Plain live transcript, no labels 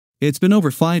It's been over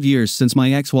 5 years since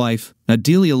my ex-wife,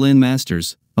 Adelia Lynn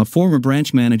Masters, a former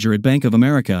branch manager at Bank of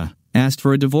America, asked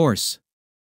for a divorce.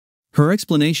 Her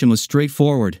explanation was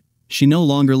straightforward: she no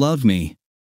longer loved me.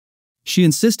 She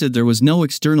insisted there was no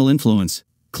external influence,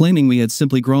 claiming we had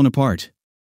simply grown apart.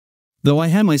 Though I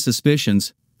had my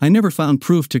suspicions, I never found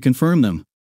proof to confirm them.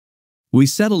 We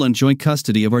settled on joint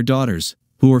custody of our daughters,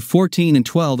 who were 14 and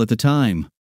 12 at the time.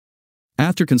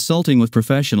 After consulting with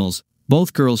professionals,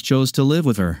 both girls chose to live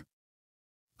with her.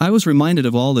 I was reminded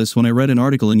of all this when I read an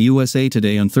article in USA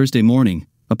Today on Thursday morning,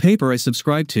 a paper I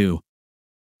subscribed to.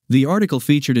 The article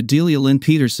featured Adelia Lynn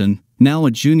Peterson, now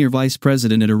a junior vice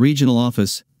president at a regional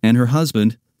office, and her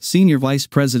husband, senior vice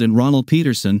president Ronald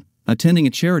Peterson, attending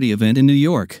a charity event in New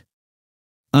York.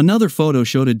 Another photo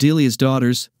showed Adelia's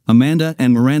daughters, Amanda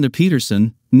and Miranda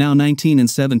Peterson, now 19 and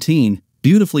 17,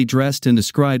 beautifully dressed and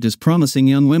described as promising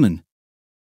young women.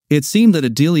 It seemed that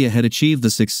Adelia had achieved the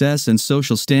success and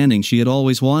social standing she had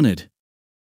always wanted.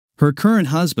 Her current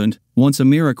husband, once a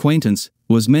mere acquaintance,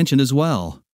 was mentioned as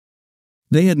well.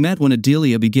 They had met when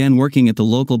Adelia began working at the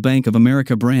local Bank of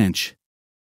America branch.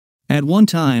 At one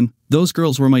time, those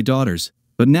girls were my daughters,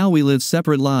 but now we lived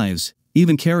separate lives,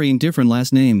 even carrying different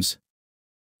last names.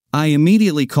 I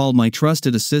immediately called my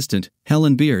trusted assistant,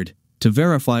 Helen Beard, to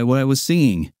verify what I was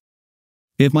seeing.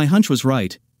 If my hunch was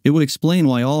right, it would explain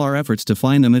why all our efforts to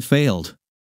find them had failed.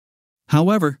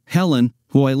 However, Helen,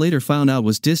 who I later found out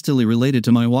was distantly related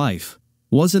to my wife,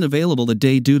 wasn't available that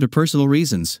day due to personal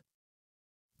reasons.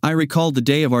 I recalled the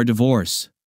day of our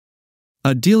divorce.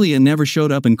 Adelia never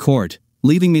showed up in court,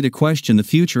 leaving me to question the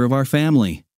future of our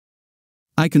family.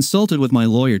 I consulted with my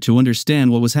lawyer to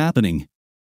understand what was happening.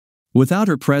 Without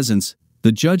her presence,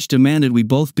 the judge demanded we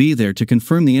both be there to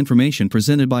confirm the information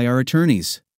presented by our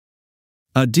attorneys.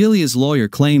 Adelia's lawyer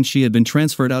claimed she had been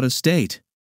transferred out of state.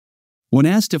 When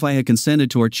asked if I had consented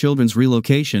to our children's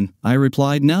relocation, I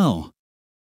replied no.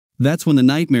 That's when the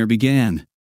nightmare began.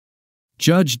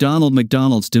 Judge Donald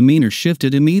McDonald's demeanor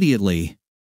shifted immediately.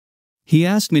 He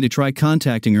asked me to try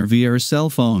contacting her via her cell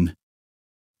phone.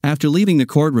 After leaving the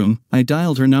courtroom, I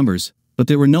dialed her numbers, but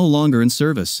they were no longer in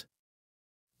service.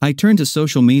 I turned to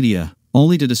social media,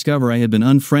 only to discover I had been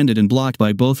unfriended and blocked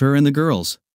by both her and the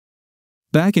girls.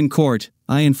 Back in court,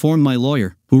 I informed my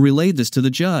lawyer, who relayed this to the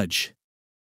judge.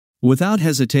 Without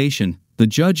hesitation, the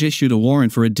judge issued a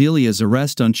warrant for Adelia's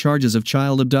arrest on charges of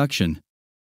child abduction.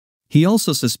 He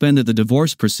also suspended the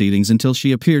divorce proceedings until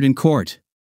she appeared in court.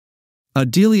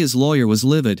 Adelia's lawyer was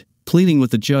livid, pleading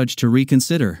with the judge to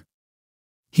reconsider.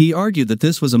 He argued that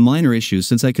this was a minor issue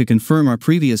since I could confirm our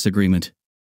previous agreement.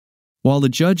 While the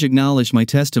judge acknowledged my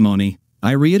testimony,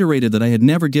 I reiterated that I had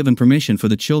never given permission for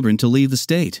the children to leave the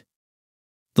state.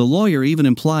 The lawyer even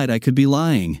implied I could be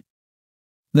lying.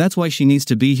 That's why she needs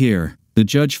to be here, the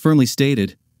judge firmly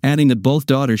stated, adding that both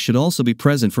daughters should also be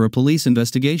present for a police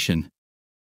investigation.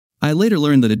 I later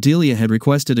learned that Adelia had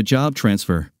requested a job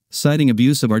transfer, citing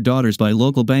abuse of our daughters by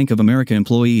local Bank of America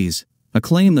employees, a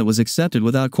claim that was accepted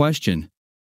without question.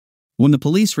 When the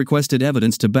police requested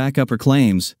evidence to back up her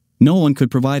claims, no one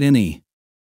could provide any.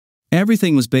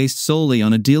 Everything was based solely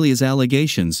on Adelia's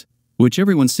allegations, which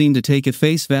everyone seemed to take at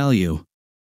face value.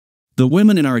 The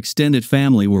women in our extended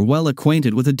family were well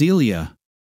acquainted with Adelia.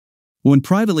 When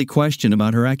privately questioned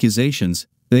about her accusations,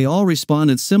 they all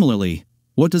responded similarly: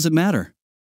 "What does it matter?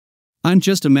 I'm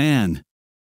just a man."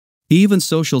 Even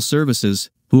social services,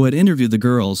 who had interviewed the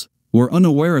girls, were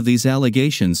unaware of these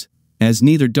allegations, as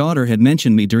neither daughter had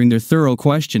mentioned me during their thorough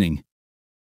questioning.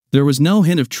 There was no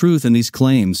hint of truth in these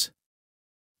claims.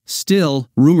 Still,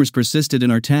 rumors persisted in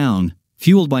our town,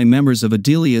 fueled by members of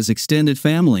Adelia's extended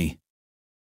family.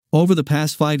 Over the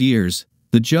past 5 years,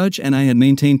 the judge and I had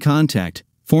maintained contact,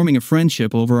 forming a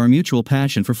friendship over our mutual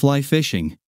passion for fly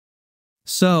fishing.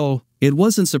 So, it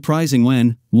wasn't surprising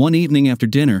when, one evening after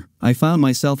dinner, I found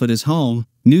myself at his home,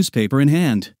 newspaper in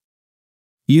hand.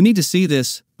 "You need to see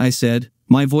this," I said,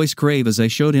 my voice grave as I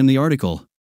showed him the article.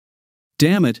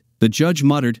 "Damn it," the judge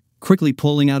muttered, quickly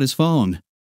pulling out his phone.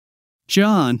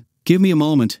 "John, give me a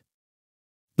moment."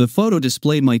 The photo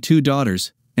displayed my 2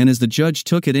 daughters, and as the judge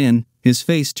took it in, his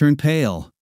face turned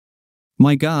pale.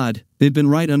 My God, they'd been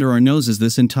right under our noses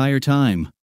this entire time.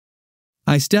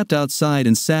 I stepped outside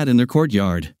and sat in their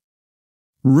courtyard.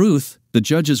 Ruth, the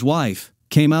judge's wife,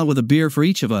 came out with a beer for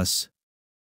each of us.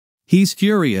 "He's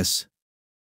furious."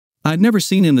 "I'd never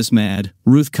seen him this mad,"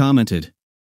 Ruth commented.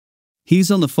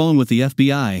 "He's on the phone with the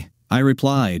FBI," I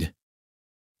replied.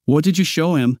 "What did you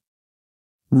show him?"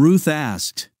 Ruth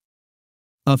asked.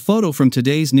 "A photo from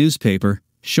today's newspaper,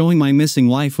 showing my missing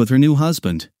wife with her new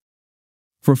husband.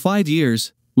 For 5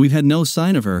 years, we've had no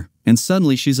sign of her, and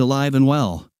suddenly she's alive and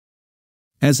well."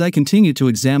 As I continued to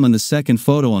examine the second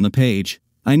photo on the page,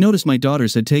 I noticed my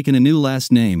daughters had taken a new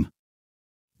last name.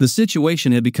 The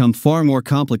situation had become far more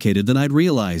complicated than I'd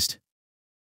realized.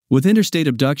 With interstate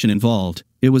abduction involved,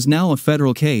 it was now a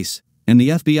federal case, and the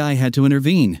FBI had to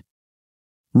intervene.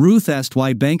 Ruth asked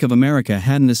why Bank of America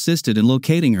hadn't assisted in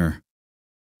locating her.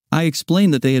 I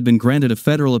explained that they had been granted a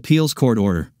federal appeals court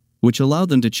order, which allowed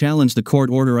them to challenge the court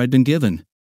order I'd been given.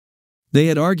 They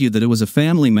had argued that it was a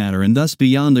family matter and thus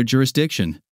beyond their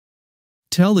jurisdiction.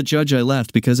 Tell the judge I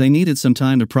left because I needed some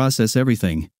time to process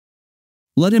everything.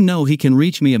 Let him know he can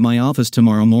reach me at my office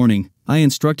tomorrow morning, I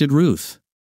instructed Ruth.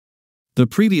 The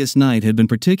previous night had been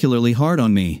particularly hard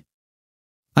on me.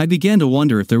 I began to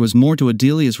wonder if there was more to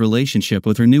Adelia's relationship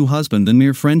with her new husband than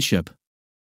mere friendship.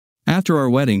 After our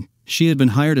wedding, she had been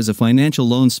hired as a financial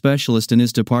loan specialist in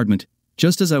his department,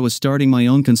 just as I was starting my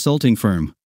own consulting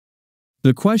firm.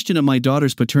 The question of my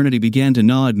daughter's paternity began to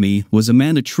gnaw at me. Was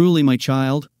Amanda truly my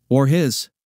child, or his?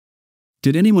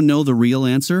 Did anyone know the real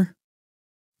answer?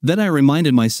 Then I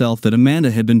reminded myself that Amanda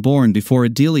had been born before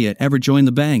Adelia ever joined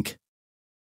the bank.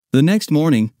 The next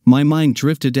morning, my mind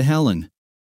drifted to Helen.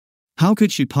 How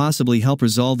could she possibly help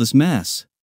resolve this mess?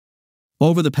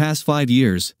 Over the past 5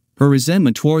 years, her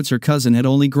resentment towards her cousin had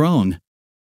only grown.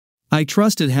 I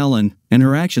trusted Helen, and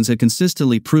her actions had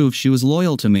consistently proved she was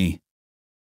loyal to me.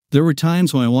 There were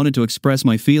times when I wanted to express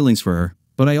my feelings for her,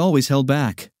 but I always held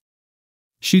back.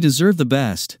 She deserved the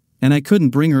best, and I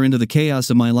couldn't bring her into the chaos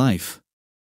of my life.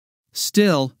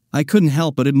 Still, I couldn't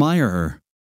help but admire her.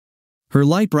 Her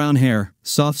light brown hair,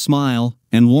 soft smile,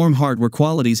 and warm heart were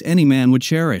qualities any man would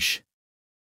cherish.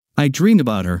 I dreamed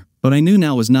about her, but I knew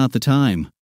now was not the time.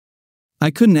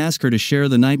 I couldn't ask her to share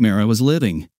the nightmare I was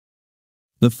living.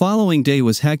 The following day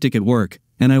was hectic at work,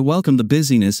 and I welcomed the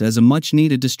busyness as a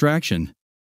much-needed distraction.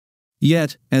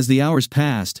 Yet, as the hours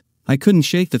passed, I couldn't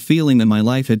shake the feeling that my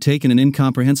life had taken an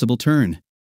incomprehensible turn.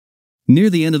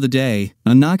 Near the end of the day,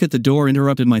 a knock at the door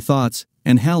interrupted my thoughts,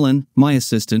 and Helen, my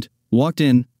assistant, walked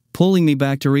in, pulling me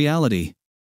back to reality.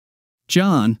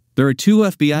 "John, there are 2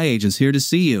 FBI agents here to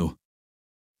see you."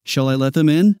 "Shall I let them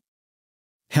in?"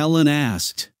 Helen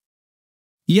asked.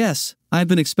 "Yes, I've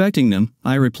been expecting them,"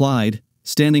 I replied,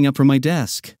 standing up from my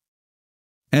desk.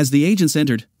 As the agents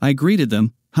entered, I greeted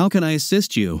them. "How can I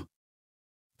assist you?"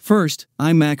 "First,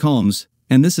 I'm Mac Holmes,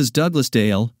 and this is Douglas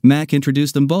Dale," Mac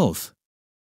introduced them both.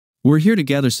 "We're here to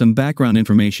gather some background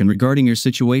information regarding your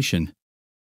situation."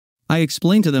 I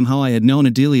explained to them how I had known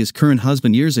Adelia's current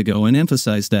husband years ago and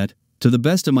emphasized that, to the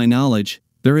best of my knowledge,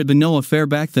 there had been no affair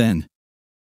back then.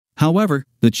 However,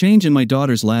 the change in my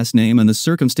daughter's last name and the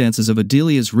circumstances of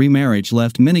Adelia's remarriage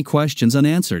left many questions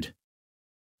unanswered.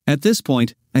 At this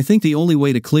point, I think the only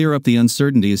way to clear up the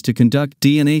uncertainty is to conduct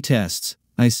DNA tests,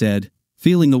 I said,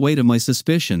 feeling the weight of my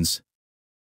suspicions.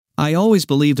 I always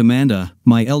believed Amanda,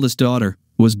 my eldest daughter,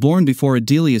 was born before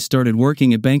Adelia started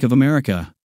working at Bank of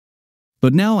America.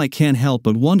 But now I can't help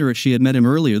but wonder if she had met him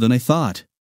earlier than I thought.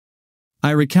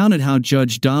 I recounted how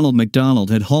Judge Donald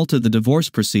McDonald had halted the divorce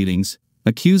proceedings,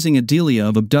 accusing Adelia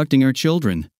of abducting our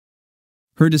children.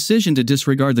 Her decision to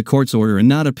disregard the court's order and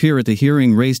not appear at the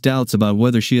hearing raised doubts about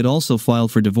whether she had also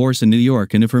filed for divorce in New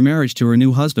York and if her marriage to her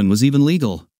new husband was even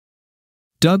legal.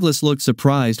 Douglas looked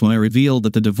surprised when I revealed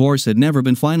that the divorce had never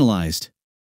been finalized.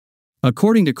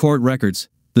 According to court records,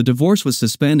 the divorce was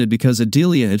suspended because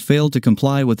Adelia had failed to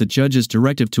comply with the judge's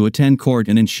directive to attend court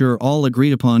and ensure all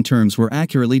agreed-upon terms were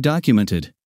accurately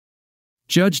documented.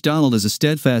 Judge Donald is a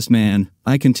steadfast man,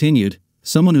 I continued,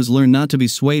 someone who's learned not to be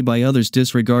swayed by others'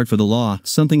 disregard for the law,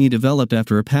 something he developed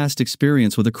after a past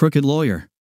experience with a crooked lawyer.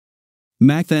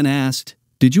 Mac then asked,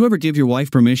 "Did you ever give your wife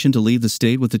permission to leave the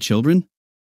state with the children?"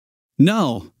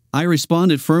 "No," I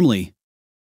responded firmly.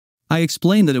 I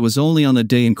explained that it was only on the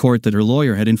day in court that her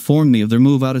lawyer had informed me of their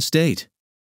move out of state.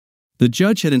 The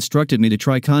judge had instructed me to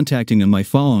try contacting them by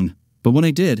phone, but when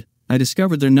I did, I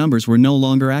discovered their numbers were no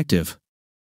longer active.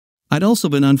 I'd also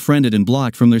been unfriended and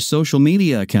blocked from their social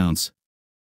media accounts.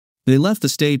 They left the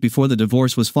state before the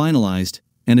divorce was finalized,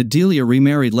 and Adelia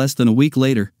remarried less than a week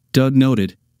later, Doug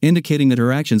noted, indicating that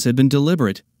her actions had been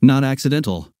deliberate, not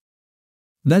accidental.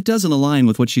 That doesn't align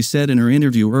with what she said in her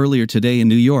interview earlier today in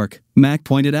New York, Mac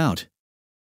pointed out.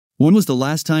 "When was the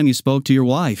last time you spoke to your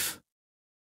wife?"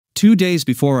 "2 days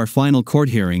before our final court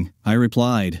hearing," I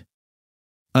replied.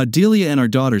 Adelia and our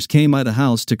daughters came by the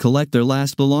house to collect their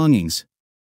last belongings.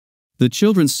 The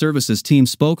Children's Services team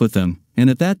spoke with them, and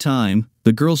at that time,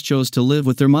 the girls chose to live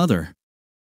with their mother.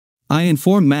 I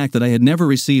informed Mac that I had never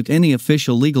received any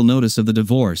official legal notice of the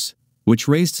divorce, which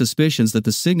raised suspicions that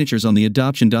the signatures on the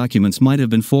adoption documents might have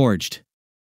been forged.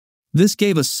 This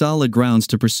gave us solid grounds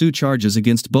to pursue charges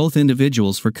against both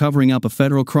individuals for covering up a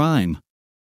federal crime.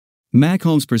 Mac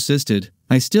Holmes persisted.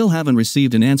 I still haven't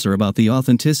received an answer about the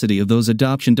authenticity of those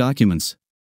adoption documents.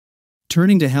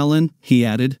 Turning to Helen, he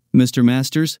added, Mr.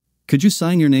 Masters, could you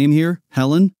sign your name here,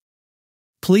 Helen?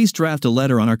 Please draft a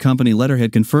letter on our company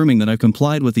letterhead confirming that I've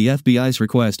complied with the FBI's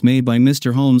request made by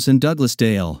Mr. Holmes and Douglas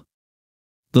Dale.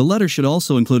 The letter should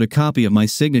also include a copy of my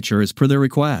signature as per their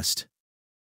request.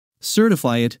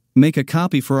 Certify it, make a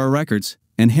copy for our records,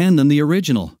 and hand them the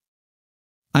original.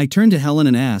 I turned to Helen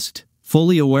and asked,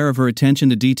 fully aware of her attention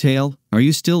to detail, are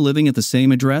you still living at the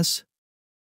same address?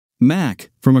 Mac,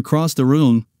 from across the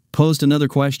room, posed another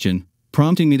question,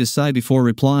 prompting me to sigh before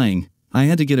replying. I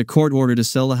had to get a court order to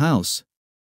sell the house.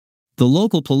 The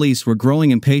local police were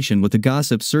growing impatient with the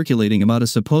gossip circulating about a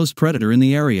supposed predator in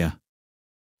the area.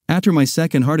 After my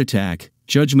second heart attack,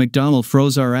 Judge McDonnell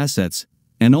froze our assets,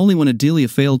 and only when Adelia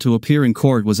failed to appear in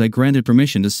court was I granted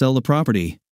permission to sell the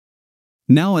property.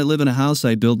 Now I live in a house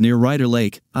I built near Ryder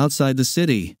Lake, outside the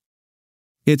city.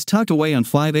 It's tucked away on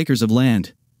 5 acres of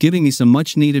land, giving me some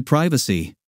much-needed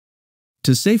privacy.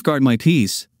 To safeguard my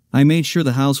peace, I made sure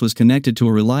the house was connected to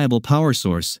a reliable power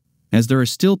source, as there are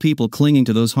still people clinging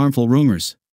to those harmful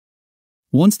rumors.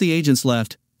 Once the agents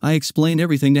left, I explained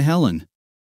everything to Helen.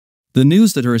 The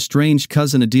news that her estranged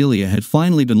cousin Adelia had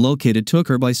finally been located took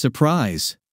her by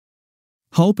surprise.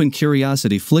 Hope and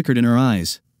curiosity flickered in her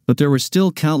eyes, but there were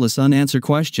still countless unanswered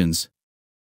questions.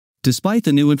 Despite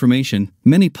the new information,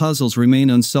 many puzzles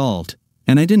remained unsolved,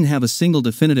 and I didn't have a single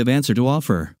definitive answer to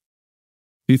offer.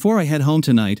 Before I head home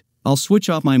tonight, I'll switch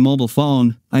off my mobile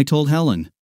phone, I told Helen.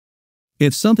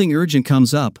 If something urgent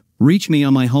comes up, reach me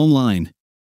on my home line.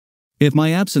 If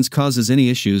my absence causes any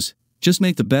issues, just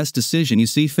make the best decision you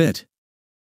see fit.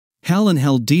 Helen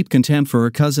held deep contempt for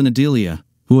her cousin Adelia,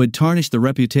 who had tarnished the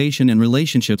reputation and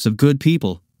relationships of good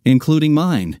people, including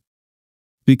mine.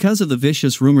 Because of the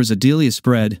vicious rumors Adelia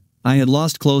spread, I had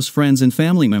lost close friends and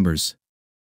family members.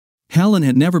 Helen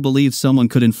had never believed someone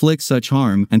could inflict such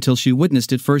harm until she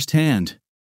witnessed it firsthand.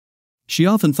 She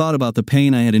often thought about the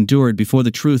pain I had endured before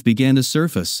the truth began to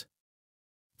surface.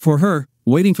 For her,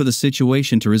 waiting for the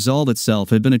situation to resolve itself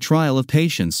had been a trial of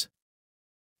patience.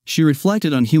 She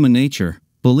reflected on human nature,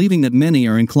 believing that many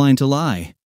are inclined to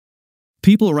lie.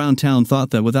 People around town thought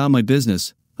that without my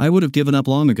business, I would have given up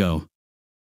long ago.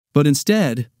 But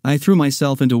instead, I threw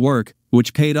myself into work,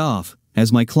 which paid off,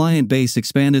 as my client base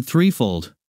expanded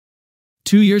threefold.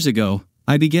 2 years ago,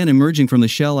 I began emerging from the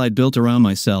shell I'd built around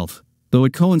myself, though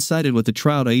it coincided with the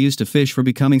trout I used to fish for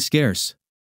becoming scarce.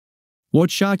 What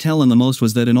shocked Helen the most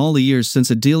was that in all the years since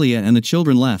Adelia and the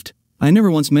children left, I never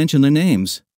once mentioned their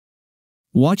names.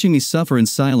 Watching me suffer in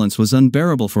silence was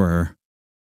unbearable for her.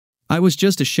 I was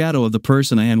just a shadow of the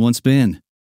person I had once been.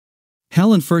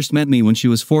 Helen first met me when she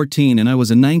was 14 and I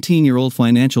was a 19-year-old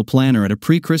financial planner at a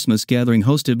pre-Christmas gathering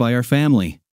hosted by our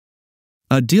family.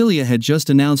 Adelia had just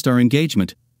announced our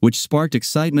engagement, which sparked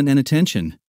excitement and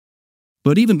attention.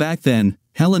 But even back then,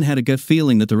 Helen had a gut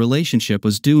feeling that the relationship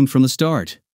was doomed from the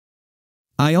start.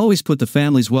 I always put the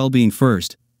family's well-being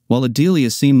first, while Adelia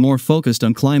seemed more focused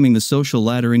on climbing the social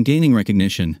ladder and gaining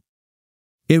recognition.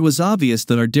 It was obvious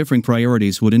that our differing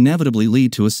priorities would inevitably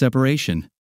lead to a separation.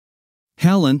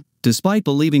 Helen, despite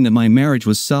believing that my marriage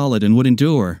was solid and would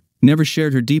endure, never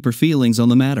shared her deeper feelings on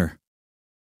the matter.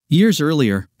 Years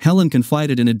earlier, Helen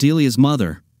confided in Adelia's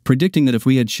mother, predicting that if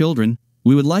we had children,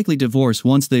 we would likely divorce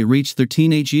once they reached their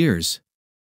teenage years.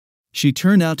 She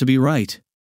turned out to be right.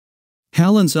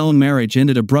 Helen's own marriage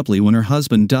ended abruptly when her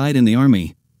husband died in the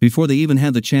army, before they even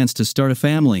had the chance to start a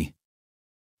family.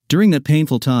 During that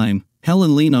painful time,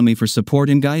 Helen leaned on me for support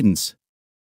and guidance.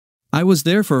 I was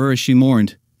there for her as she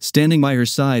mourned, standing by her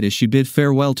side as she bid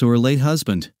farewell to her late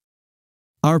husband.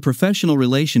 Our professional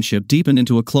relationship deepened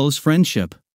into a close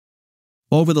friendship.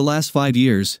 Over the last 5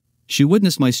 years, she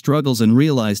witnessed my struggles and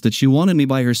realized that she wanted me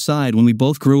by her side when we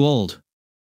both grew old.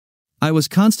 I was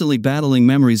constantly battling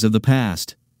memories of the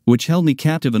past, which held me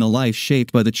captive in a life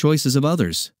shaped by the choices of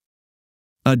others.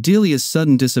 Adelia's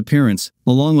sudden disappearance,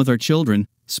 along with our children,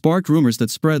 sparked rumors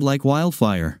that spread like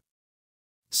wildfire.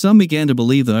 Some began to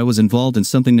believe that I was involved in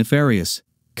something nefarious,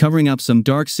 covering up some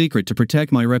dark secret to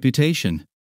protect my reputation.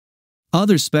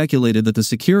 Others speculated that the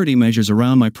security measures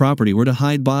around my property were to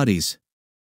hide bodies.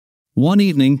 One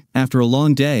evening, after a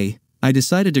long day, I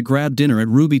decided to grab dinner at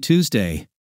Ruby Tuesday.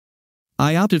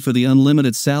 I opted for the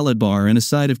unlimited salad bar and a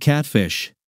side of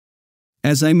catfish.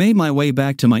 As I made my way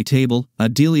back to my table,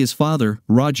 Adelia's father,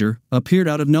 Roger, appeared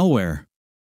out of nowhere.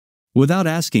 Without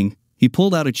asking, he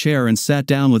pulled out a chair and sat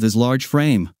down with his large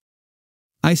frame.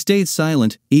 I stayed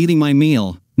silent, eating my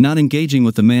meal, not engaging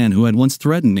with the man who had once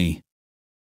threatened me.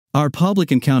 Our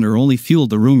public encounter only fueled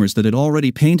the rumors that had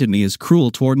already painted me as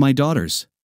cruel toward my daughters.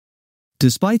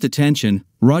 Despite the tension,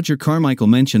 Roger Carmichael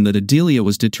mentioned that Adelia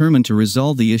was determined to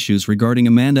resolve the issues regarding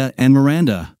Amanda and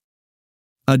Miranda.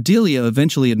 Adelia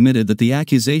eventually admitted that the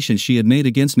accusations she had made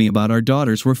against me about our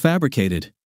daughters were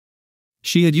fabricated.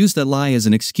 She had used that lie as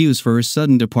an excuse for her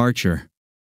sudden departure.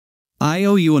 "I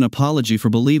owe you an apology for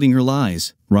believing her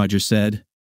lies," Roger said.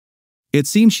 "It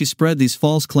seems she spread these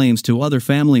false claims to other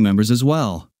family members as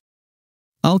well.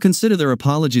 I'll consider their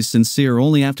apologies sincere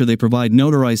only after they provide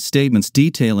notarized statements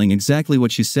detailing exactly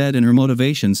what she said and her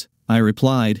motivations," I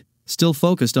replied, still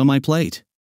focused on my plate.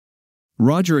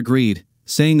 Roger agreed,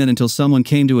 saying that until someone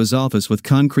came to his office with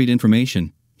concrete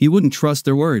information, he wouldn't trust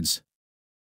their words.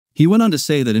 He went on to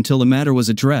say that until the matter was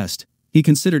addressed, he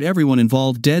considered everyone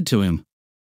involved dead to him.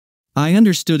 I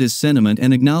understood his sentiment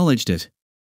and acknowledged it.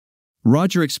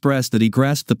 Roger expressed that he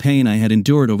grasped the pain I had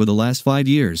endured over the last 5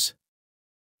 years.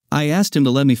 I asked him to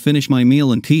let me finish my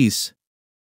meal in peace.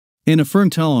 In a firm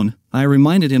tone, I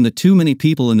reminded him that too many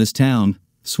people in this town,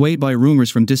 swayed by rumors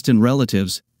from distant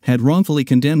relatives, had wrongfully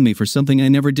condemned me for something I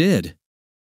never did.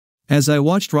 As I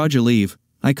watched Roger leave,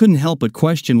 I couldn't help but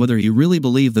question whether he really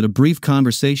believed that a brief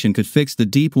conversation could fix the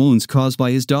deep wounds caused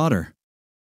by his daughter.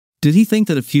 Did he think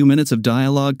that a few minutes of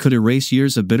dialogue could erase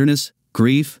years of bitterness,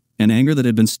 grief, and anger that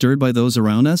had been stirred by those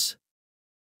around us?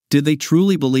 Did they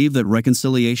truly believe that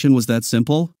reconciliation was that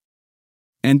simple?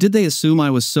 And did they assume I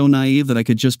was so naive that I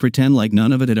could just pretend like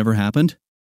none of it had ever happened?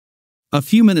 A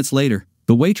few minutes later,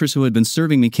 the waitress who had been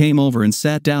serving me came over and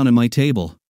sat down at my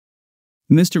table.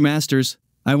 "Mr. Masters,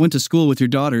 I went to school with your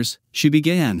daughters," she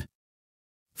began.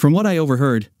 "From what I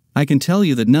overheard, I can tell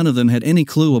you that none of them had any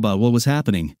clue about what was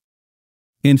happening.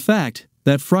 In fact,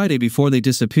 that Friday before they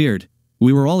disappeared,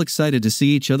 we were all excited to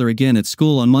see each other again at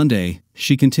school on Monday,"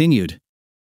 she continued.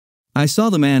 "I saw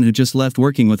the man who just left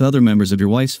working with other members of your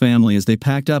wife's family as they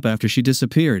packed up after she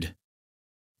disappeared.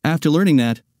 After learning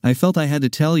that, I felt I had to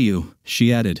tell you,"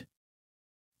 she added.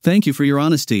 "Thank you for your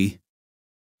honesty."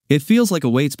 "It feels like a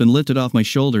weight's been lifted off my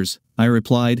shoulders," I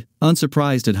replied,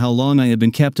 unsurprised at how long I had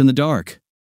been kept in the dark.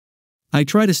 "I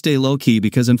try to stay low-key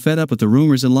because I'm fed up with the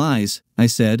rumors and lies," I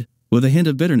said, with a hint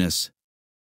of bitterness.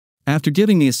 After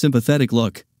giving me a sympathetic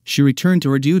look, she returned to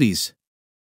her duties.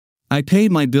 I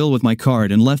paid my bill with my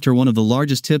card and left her one of the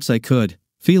largest tips I could,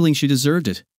 feeling she deserved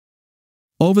it.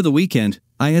 Over the weekend,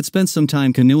 I had spent some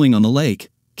time canoeing on the lake,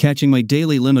 catching my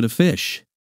daily limit of fish.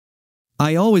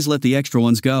 I always let the extra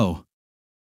ones go.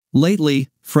 Lately,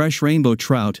 fresh rainbow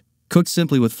trout, cooked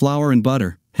simply with flour and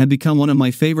butter, had become one of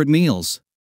my favorite meals.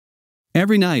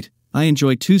 Every night, I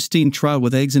enjoyed 2 steamed trout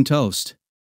with eggs and toast.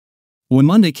 When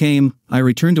Monday came, I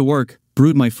returned to work,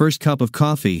 brewed my first cup of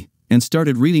coffee, and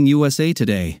started reading USA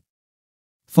Today.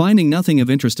 Finding nothing of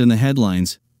interest in the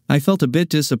headlines, I felt a bit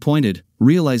disappointed,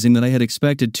 realizing that I had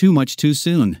expected too much too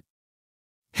soon.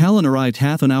 Helen arrived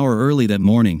half an hour early that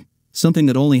morning, something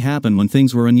that only happened when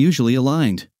things were unusually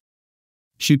aligned.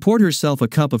 She poured herself a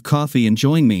cup of coffee and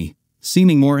joined me,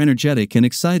 seeming more energetic and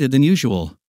excited than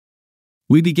usual.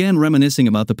 We began reminiscing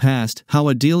about the past, how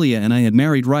Adelia and I had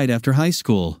married right after high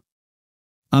school.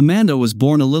 Amanda was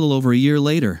born a little over a year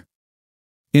later.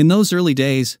 In those early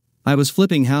days, I was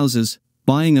flipping houses,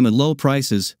 buying them at low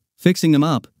prices, fixing them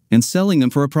up, and selling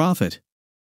them for a profit.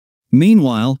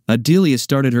 Meanwhile, Adelia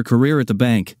started her career at the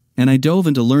bank, and I dove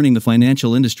into learning the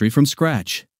financial industry from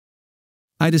scratch.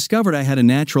 I discovered I had a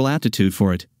natural aptitude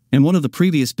for it, and one of the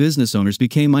previous business owners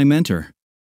became my mentor.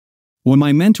 When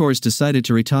my mentors decided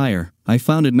to retire, I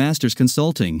founded Masters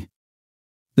Consulting.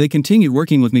 They continued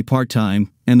working with me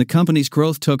part-time, and the company's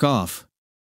growth took off.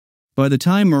 By the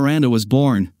time Miranda was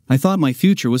born, I thought my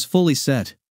future was fully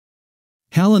set.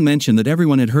 Helen mentioned that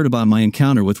everyone had heard about my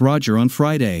encounter with Roger on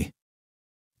Friday.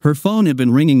 Her phone had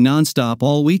been ringing non-stop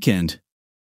all weekend.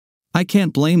 I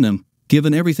can't blame them,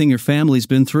 given everything your family's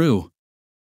been through.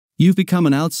 "You've become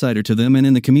an outsider to them and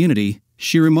in the community,"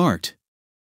 she remarked.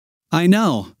 "I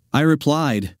know," I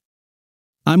replied.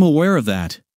 "I'm aware of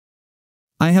that."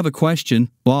 "I have a question,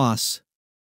 boss.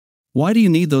 Why do you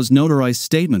need those notarized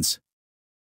statements?"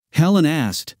 Helen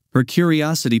asked, her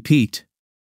curiosity piqued.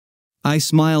 I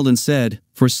smiled and said,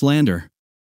 "For slander."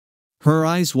 Her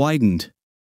eyes widened.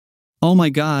 "Oh my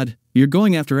God, you're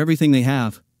going after everything they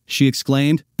have," she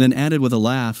exclaimed, then added with a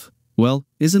laugh, "Well,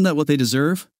 isn't that what they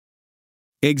deserve?"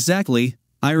 "Exactly,"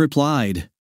 I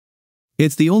replied.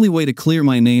 "It's the only way to clear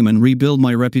my name and rebuild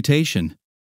my reputation.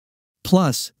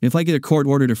 Plus, if I get a court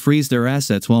order to freeze their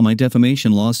assets while my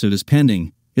defamation lawsuit is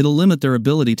pending, it'll limit their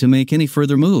ability to make any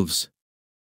further moves."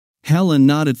 Helen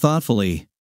nodded thoughtfully.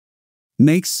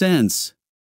 "Makes sense.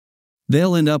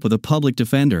 They'll end up with a public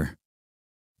defender.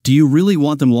 Do you really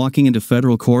want them walking into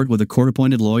federal court with a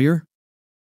court-appointed lawyer?"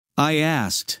 I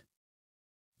asked.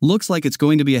 Looks like it's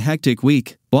going to be a hectic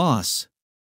week, boss.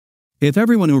 If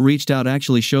everyone who reached out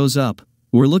actually shows up,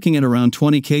 we're looking at around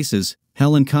 20 cases,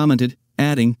 Helen commented,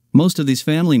 adding, most of these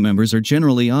family members are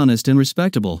generally honest and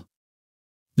respectable.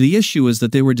 The issue is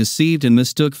that they were deceived and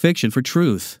mistook fiction for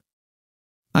truth.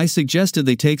 I suggested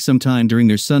they take some time during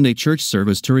their Sunday church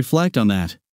service to reflect on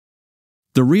that.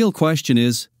 The real question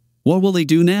is, what will they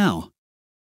do now?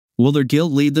 Will their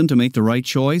guilt lead them to make the right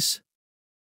choice?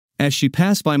 As she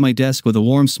passed by my desk with a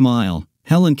warm smile,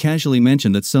 Helen casually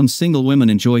mentioned that some single women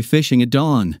enjoy fishing at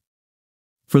dawn.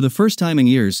 For the first time in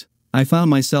years, I found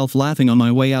myself laughing on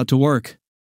my way out to work.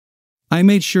 I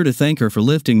made sure to thank her for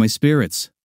lifting my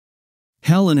spirits.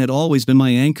 Helen had always been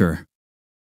my anchor.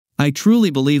 I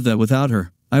truly believe that without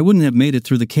her, I wouldn't have made it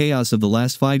through the chaos of the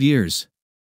last 5 years.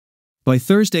 By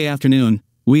Thursday afternoon,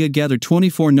 we had gathered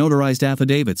 24 notarized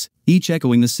affidavits, each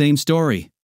echoing the same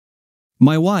story.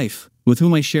 My wife, with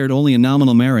whom I shared only a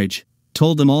nominal marriage,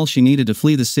 told them all she needed to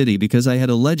flee the city because I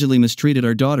had allegedly mistreated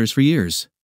our daughters for years.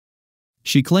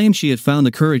 She claimed she had found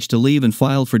the courage to leave and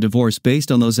filed for divorce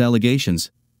based on those allegations,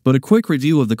 but a quick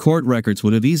review of the court records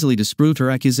would have easily disproved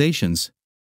her accusations.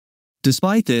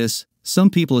 Despite this, some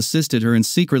people assisted her in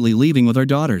secretly leaving with our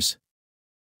daughters.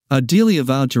 Adelia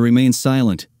vowed to remain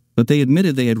silent, but they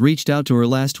admitted they had reached out to her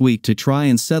last week to try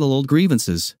and settle old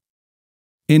grievances.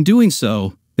 In doing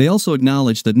so, they also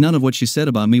acknowledged that none of what she said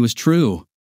about me was true.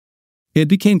 It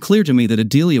became clear to me that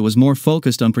Adelia was more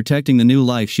focused on protecting the new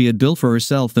life she had built for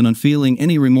herself than on feeling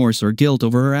any remorse or guilt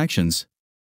over her actions.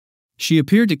 She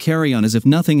appeared to carry on as if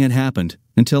nothing had happened,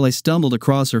 until I stumbled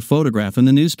across her photograph in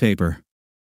the newspaper.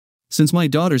 Since my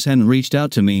daughters hadn't reached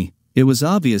out to me, it was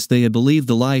obvious they had believed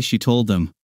the lies she told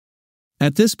them.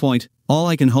 At this point, all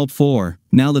I can hope for,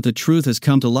 now that the truth has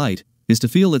come to light, is to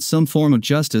feel that some form of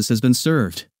justice has been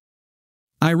served.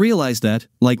 I realized that,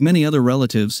 like many other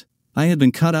relatives, I had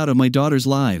been cut out of my daughters'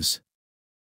 lives.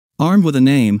 Armed with a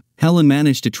name, Helen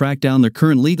managed to track down their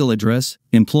current legal address,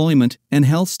 employment, and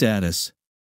health status.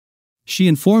 She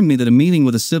informed me that a meeting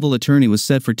with a civil attorney was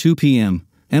set for 2 p.m.,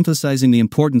 emphasizing the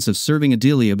importance of serving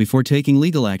Adelia before taking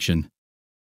legal action.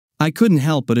 I couldn't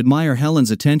help but admire Helen's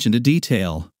attention to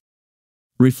detail.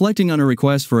 Reflecting on her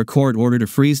request for a court order to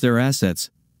freeze their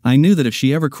assets, I knew that if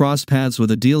she ever crossed paths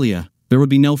with Adelia, there would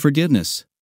be no forgiveness.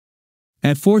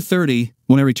 At 4:30,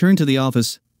 when I returned to the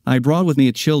office, I brought with me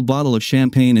a chilled bottle of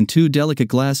champagne and 2 delicate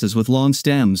glasses with long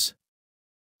stems.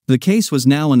 The case was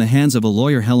now in the hands of a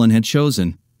lawyer Helen had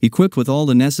chosen, equipped with all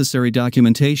the necessary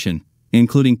documentation,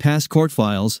 including past court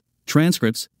files,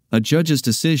 transcripts, a judge's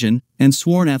decision, and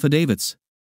sworn affidavits.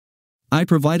 I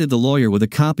provided the lawyer with a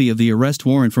copy of the arrest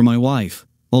warrant for my wife,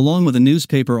 along with a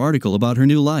newspaper article about her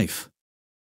new life.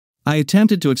 I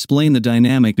attempted to explain the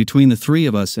dynamic between the three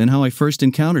of us and how I first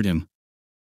encountered him.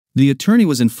 The attorney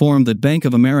was informed that Bank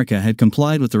of America had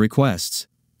complied with the requests,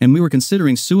 and we were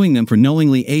considering suing them for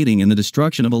knowingly aiding in the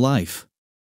destruction of a life.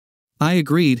 I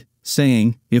agreed,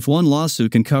 saying, if one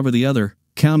lawsuit can cover the other,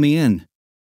 count me in.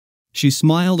 She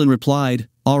smiled and replied,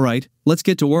 all right, let's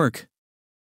get to work.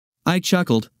 I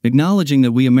chuckled, acknowledging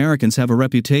that we Americans have a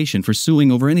reputation for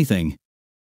suing over anything.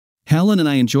 Helen and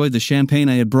I enjoyed the champagne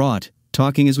I had brought,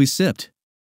 talking as we sipped.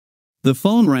 The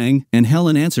phone rang, and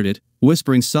Helen answered it,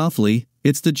 whispering softly,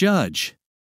 it's the judge.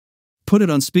 Put it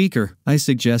on speaker, I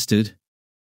suggested.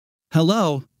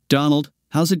 Hello, Donald,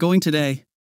 how's it going today?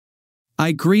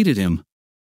 I greeted him.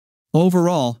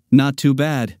 Overall, not too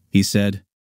bad, he said.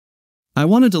 I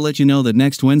wanted to let you know that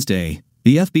next Wednesday,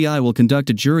 the FBI will conduct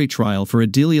a jury trial for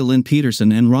Adelia Lynn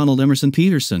Peterson and Ronald Emerson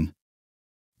Peterson.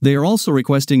 They are also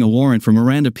requesting a warrant for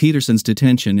Miranda Peterson's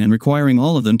detention and requiring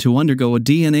all of them to undergo a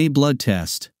DNA blood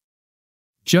test.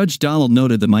 Judge Donald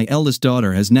noted that my eldest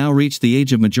daughter has now reached the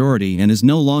age of majority and is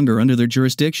no longer under their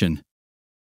jurisdiction.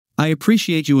 I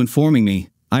appreciate you informing me,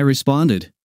 I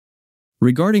responded.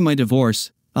 Regarding my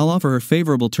divorce, I'll offer her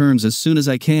favorable terms as soon as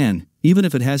I can, even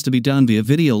if it has to be done via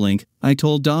video link, I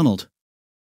told Donald.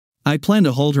 I plan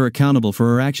to hold her accountable for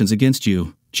her actions against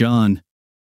you, John.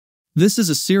 This is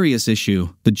a serious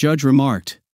issue, the judge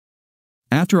remarked.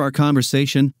 After our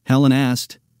conversation, Helen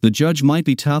asked, the judge might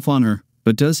be tough on her,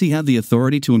 but does he have the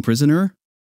authority to imprison her?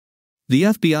 The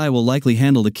FBI will likely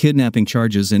handle the kidnapping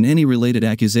charges and any related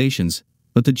accusations,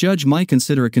 but the judge might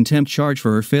consider a contempt charge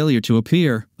for her failure to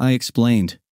appear, I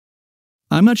explained.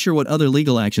 I'm not sure what other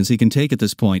legal actions he can take at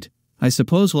this point. I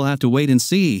suppose we'll have to wait and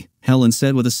see, Helen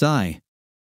said with a sigh.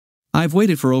 I've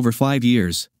waited for over 5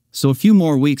 years, so a few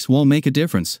more weeks won't make a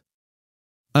difference.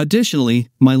 Additionally,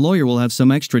 my lawyer will have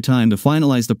some extra time to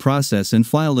finalize the process and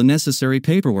file the necessary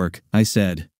paperwork, I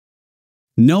said.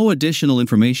 No additional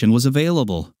information was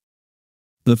available.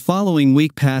 The following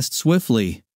week passed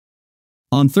swiftly.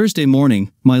 On Thursday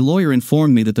morning, my lawyer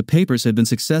informed me that the papers had been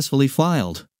successfully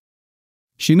filed.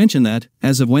 She mentioned that,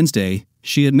 as of Wednesday,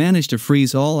 she had managed to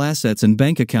freeze all assets and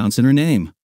bank accounts in her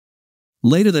name.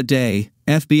 Later that day,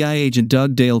 FBI agent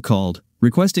Doug Dale called,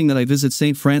 requesting that I visit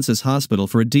St. Francis Hospital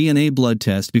for a DNA blood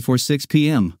test before 6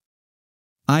 p.m.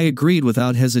 I agreed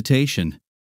without hesitation.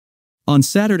 On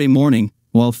Saturday morning,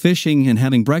 while fishing and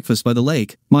having breakfast by the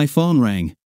lake, my phone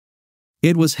rang.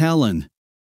 It was Helen.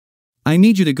 "I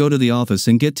need you to go to the office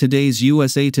and get today's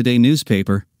USA Today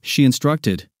newspaper," she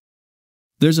instructed.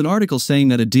 "There's an article saying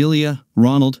that Adelia,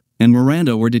 Ronald, and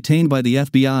Miranda were detained by the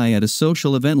FBI at a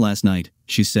social event last night,"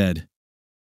 she said.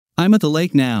 "I'm at the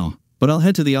lake now, but I'll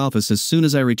head to the office as soon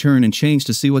as I return and change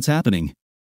to see what's happening."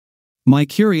 My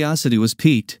curiosity was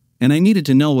piqued, and I needed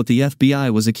to know what the FBI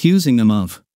was accusing them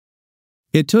of.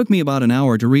 It took me about an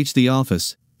hour to reach the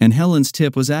office, and Helen's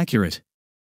tip was accurate.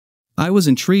 I was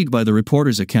intrigued by the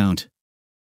reporter's account.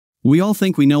 We all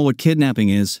think we know what kidnapping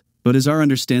is, but is our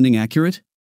understanding accurate?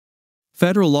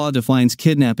 Federal law defines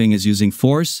kidnapping as using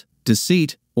force,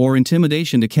 deceit, or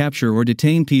intimidation to capture or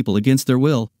detain people against their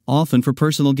will, often for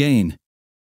personal gain.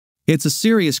 It's a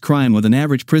serious crime with an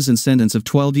average prison sentence of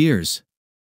 12 years.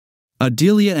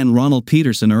 Adelia and Ronald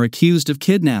Peterson are accused of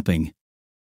kidnapping.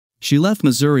 She left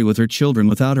Missouri with her children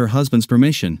without her husband's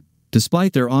permission,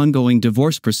 despite their ongoing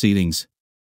divorce proceedings.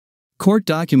 Court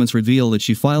documents reveal that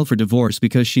she filed for divorce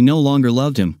because she no longer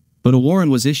loved him, but a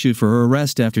warrant was issued for her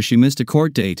arrest after she missed a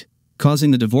court date, causing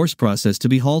the divorce process to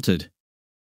be halted.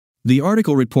 The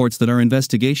article reports that our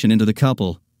investigation into the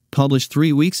couple, published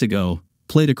 3 weeks ago,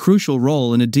 played a crucial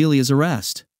role in Adelia's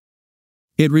arrest.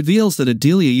 It reveals that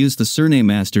Adelia used the surname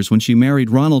Masters when she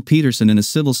married Ronald Peterson in a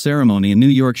civil ceremony in New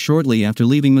York shortly after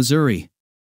leaving Missouri.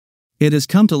 It has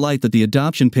come to light that the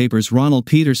adoption papers Ronald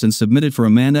Peterson submitted for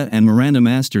Amanda and Miranda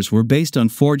Masters were based on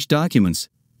forged documents,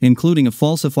 including a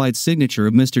falsified signature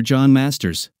of Mr. John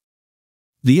Masters.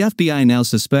 The FBI now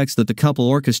suspects that the couple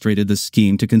orchestrated this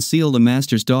scheme to conceal the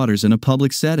Masters' daughters in a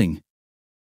public setting.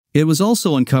 It was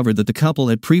also uncovered that the couple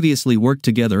had previously worked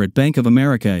together at Bank of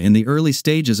America in the early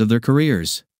stages of their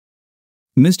careers.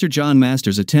 Mr. John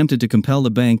Masters attempted to compel the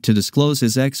bank to disclose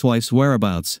his ex-wife's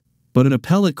whereabouts, but an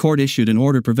appellate court issued an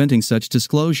order preventing such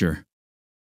disclosure.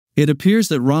 It appears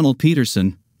that Ronald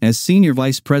Peterson, as senior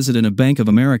vice president of Bank of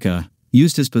America,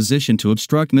 used his position to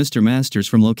obstruct Mr. Masters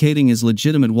from locating his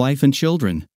legitimate wife and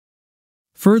children.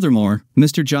 Furthermore,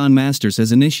 Mr. John Masters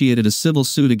has initiated a civil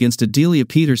suit against Adelia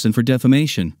Peterson for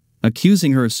defamation,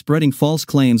 accusing her of spreading false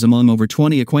claims among over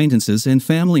 20 acquaintances and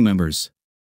family members.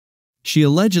 She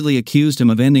allegedly accused him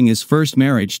of ending his first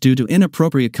marriage due to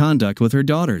inappropriate conduct with her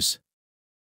daughters.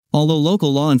 Although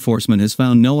local law enforcement has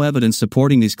found no evidence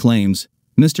supporting these claims,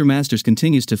 Mr. Masters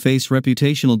continues to face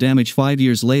reputational damage 5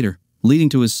 years later, leading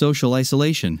to his social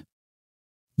isolation.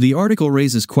 The article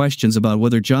raises questions about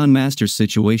whether John Masters'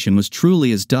 situation was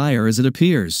truly as dire as it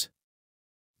appears.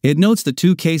 It notes that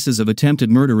 2 cases of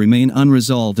attempted murder remain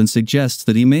unresolved and suggests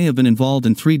that he may have been involved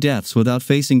in 3 deaths without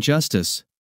facing justice.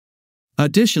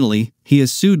 Additionally, he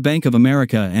has sued Bank of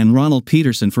America and Ronald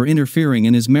Peterson for interfering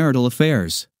in his marital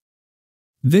affairs.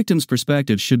 Victims'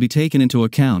 perspectives should be taken into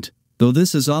account, though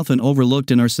this is often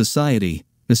overlooked in our society,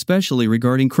 especially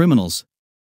regarding criminals.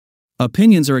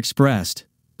 Opinions are expressed,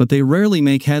 but they rarely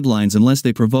make headlines unless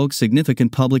they provoke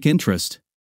significant public interest.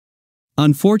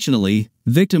 Unfortunately,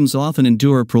 victims often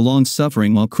endure prolonged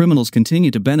suffering while criminals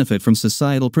continue to benefit from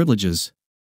societal privileges.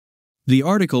 The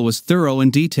article was thorough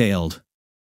and detailed.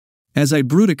 As I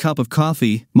brewed a cup of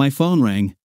coffee, my phone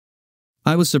rang.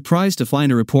 I was surprised to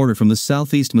find a reporter from the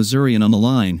Southeast Missourian on the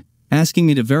line, asking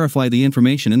me to verify the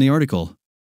information in the article.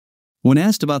 When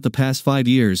asked about the past 5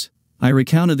 years, I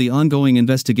recounted the ongoing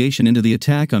investigation into the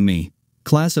attack on me,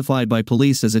 classified by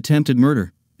police as attempted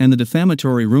murder, and the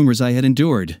defamatory rumors I had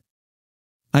endured.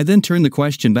 I then turned the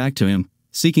question back to him,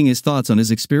 seeking his thoughts on his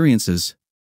experiences.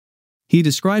 He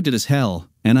described it as hell,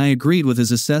 and I agreed with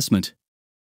his assessment.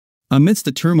 Amidst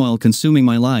the turmoil consuming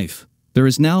my life, there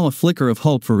is now a flicker of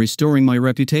hope for restoring my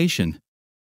reputation.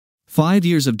 5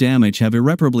 years of damage have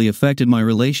irreparably affected my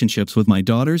relationships with my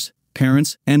daughters,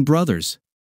 parents, and brothers.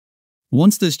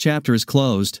 Once this chapter is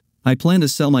closed, I plan to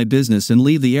sell my business and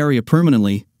leave the area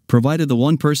permanently, provided the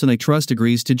one person I trust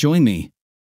agrees to join me.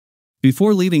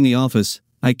 Before leaving the office,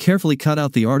 I carefully cut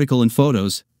out the article and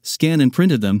photos, scanned and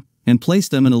printed them, and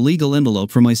placed them in a legal envelope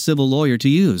for my civil lawyer to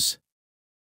use.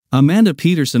 Amanda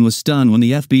Peterson was stunned when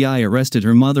the FBI arrested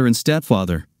her mother and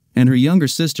stepfather, and her younger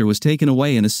sister was taken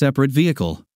away in a separate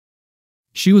vehicle.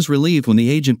 She was relieved when the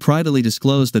agent pridefully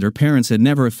disclosed that her parents had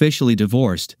never officially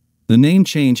divorced, the name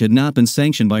change had not been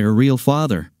sanctioned by her real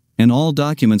father, and all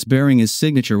documents bearing his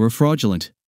signature were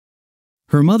fraudulent.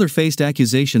 Her mother faced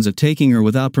accusations of taking her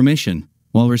without permission,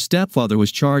 while her stepfather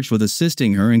was charged with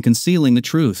assisting her in concealing the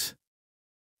truth.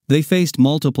 They faced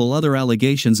multiple other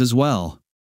allegations as well.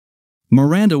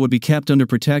 Miranda would be kept under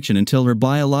protection until her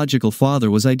biological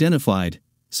father was identified,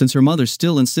 since her mother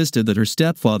still insisted that her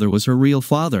stepfather was her real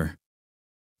father.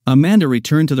 Amanda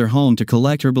returned to their home to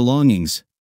collect her belongings.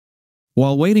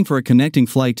 While waiting for a connecting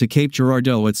flight to Cape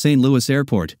Girardeau at St. Louis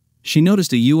Airport, she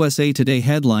noticed a USA Today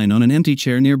headline on an empty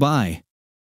chair nearby.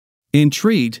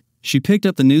 Intrigued, she picked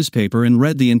up the newspaper and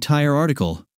read the entire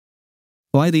article.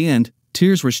 By the end,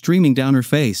 tears were streaming down her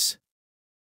face.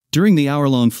 During the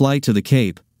hour-long flight to the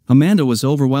Cape, Amanda was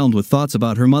overwhelmed with thoughts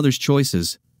about her mother's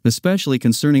choices, especially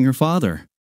concerning her father.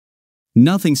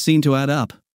 Nothing seemed to add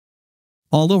up.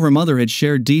 Although her mother had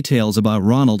shared details about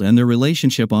Ronald and their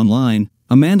relationship online,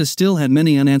 Amanda still had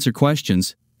many unanswered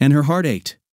questions, and her heart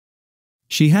ached.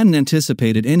 She hadn't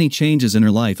anticipated any changes in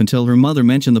her life until her mother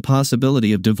mentioned the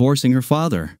possibility of divorcing her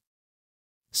father.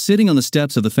 Sitting on the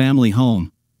steps of the family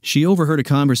home, she overheard a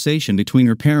conversation between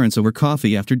her parents over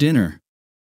coffee after dinner.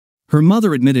 Her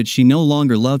mother admitted she no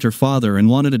longer loved her father and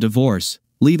wanted a divorce,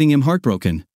 leaving him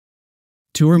heartbroken.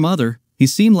 To her mother, he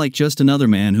seemed like just another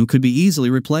man who could be easily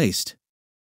replaced.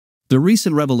 The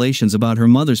recent revelations about her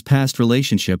mother's past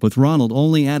relationship with Ronald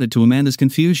only added to Amanda's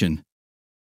confusion.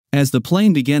 As the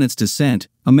plane began its descent,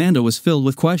 Amanda was filled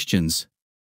with questions.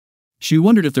 She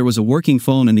wondered if there was a working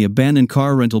phone in the abandoned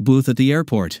car rental booth at the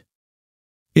airport.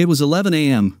 It was 11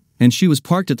 a.m., and she was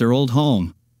parked at their old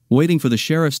home, waiting for the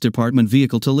sheriff's department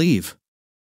vehicle to leave.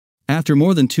 After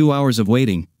more than 2 hours of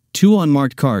waiting, 2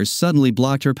 unmarked cars suddenly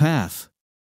blocked her path.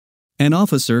 An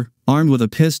officer, armed with a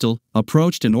pistol,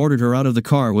 approached and ordered her out of the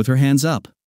car with her hands up.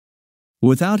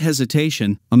 Without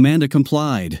hesitation, Amanda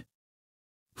complied.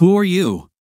 "Who are you?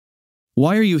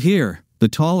 Why are you here?" the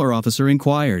taller officer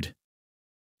inquired.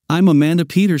 "I'm Amanda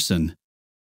Peterson.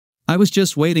 I was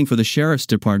just waiting for the sheriff's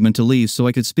department to leave so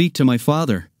I could speak to my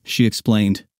father," she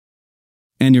explained.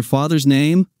 "And your father's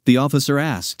name?" the officer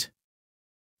asked.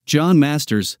 "John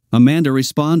Masters," Amanda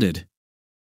responded.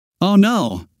 "Oh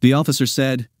no," the officer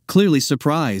said, clearly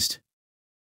surprised.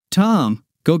 "Tom,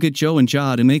 go get Joe and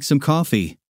Jod and make some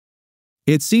coffee.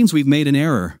 It seems we've made an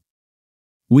error.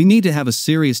 We need to have a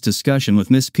serious discussion with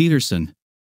Miss Peterson."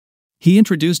 He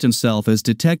introduced himself as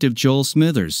Detective Joel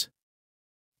Smithers.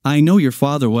 "I know your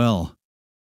father well.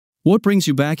 What brings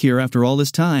you back here after all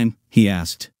this time?" he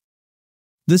asked.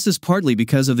 "This is partly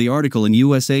because of the article in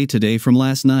USA Today from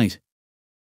last night.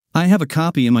 I have a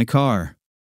copy in my car.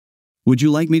 Would you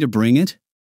like me to bring it?"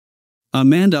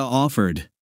 Amanda offered.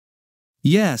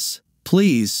 "Yes,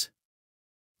 please.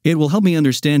 It will help me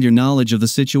understand your knowledge of the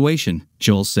situation,"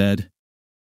 Joel said.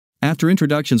 After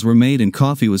introductions were made and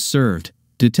coffee was served,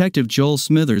 Detective Joel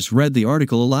Smithers read the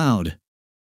article aloud.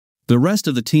 The rest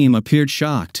of the team appeared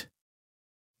shocked.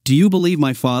 "Do you believe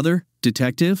my father,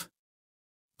 Detective?"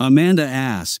 Amanda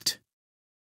asked.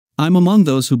 "I'm among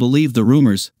those who believe the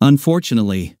rumors,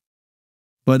 unfortunately.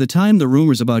 By the time the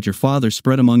rumors about your father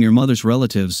spread among your mother's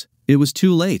relatives, it was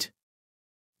too late.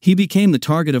 He became the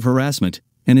target of harassment,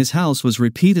 and his house was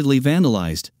repeatedly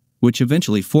vandalized, which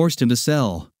eventually forced him to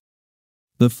sell.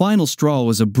 The final straw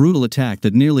was a brutal attack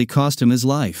that nearly cost him his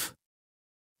life.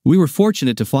 We were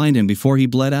fortunate to find him before he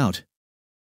bled out.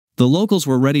 The locals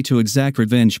were ready to exact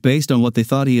revenge based on what they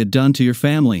thought he had done to your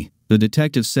family," the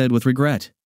detective said with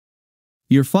regret.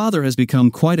 "Your father has become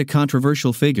quite a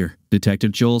controversial figure,"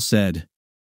 Detective Joel said.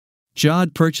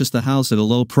 "Jod purchased the house at a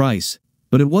low price,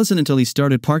 but it wasn't until he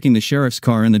started parking the sheriff's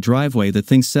car in the driveway that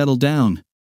things settled down.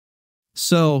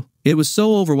 So, it was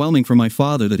so overwhelming for my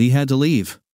father that he had to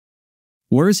leave."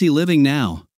 "Where is he living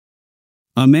now?"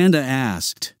 Amanda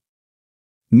asked.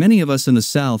 "Many of us in the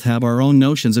South have our own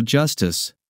notions of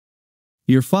justice.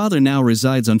 Your father now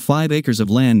resides on 5 acres of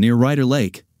land near Ryder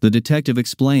Lake," the detective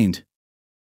explained.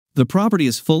 "The property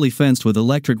is fully fenced with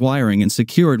electric wiring and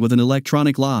secured with an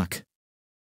electronic lock.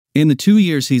 In the 2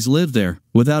 years he's lived there,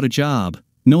 without a job,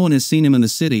 no one has seen him in the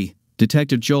city,"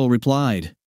 Detective Joel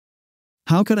replied.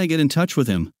 "How could I get in touch with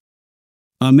him?"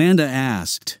 Amanda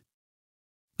asked.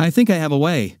 "I think I have a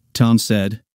way," Tom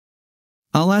said.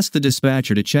 "I'll ask the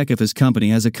dispatcher to check if his company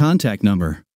has a contact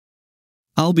number.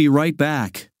 I'll be right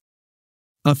back."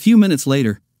 A few minutes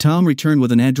later, Tom returned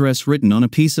with an address written on a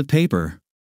piece of paper.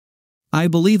 "I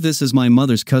believe this is my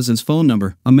mother's cousin's phone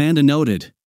number," Amanda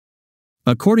noted.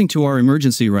 "According to our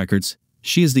emergency records,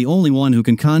 she is the only one who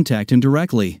can contact him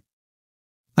directly.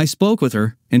 I spoke with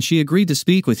her, and she agreed to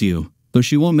speak with you, though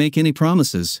she won't make any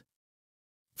promises.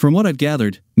 From what I've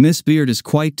gathered, Miss Beard is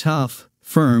quite tough,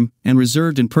 firm, and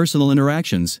reserved in personal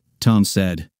interactions," Tom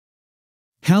said.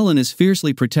 "Helen is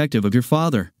fiercely protective of your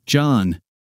father, John.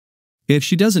 If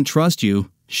she doesn't trust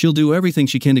you, she'll do everything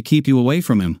she can to keep you away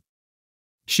from him.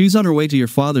 She's on her way to your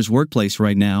father's workplace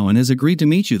right now and has agreed to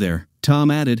meet you there, Tom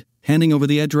added, handing over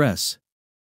the address.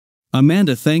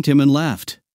 Amanda thanked him and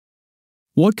laughed.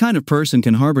 What kind of person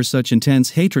can harbor such intense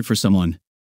hatred for someone?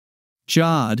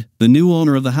 Jod, the new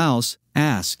owner of the house,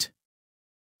 asked.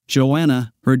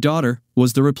 Joanna, her daughter,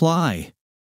 was the reply.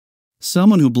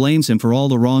 Someone who blames him for all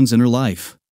the wrongs in her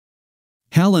life.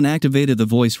 Helen activated the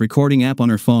voice recording app on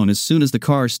her phone as soon as the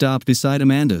car stopped beside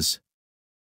Amanda's.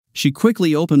 She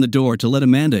quickly opened the door to let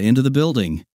Amanda into the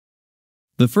building.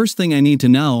 The first thing I need to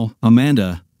know,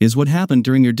 Amanda, is what happened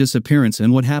during your disappearance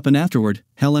and what happened afterward,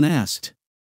 Helen asked.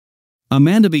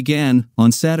 Amanda began.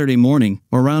 On Saturday morning,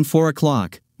 around 4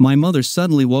 o'clock, my mother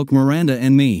suddenly woke Miranda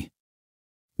and me.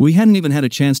 We hadn't even had a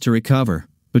chance to recover,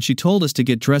 but she told us to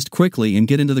get dressed quickly and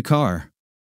get into the car.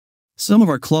 Some of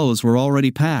our clothes were already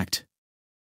packed.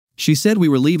 She said we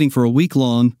were leaving for a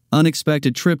week-long,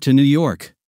 unexpected trip to New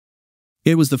York.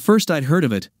 It was the first I'd heard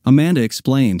of it, Amanda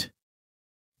explained.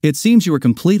 It seems you were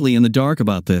completely in the dark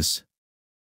about this.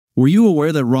 Were you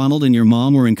aware that Ronald and your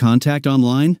mom were in contact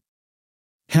online?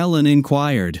 Helen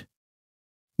inquired.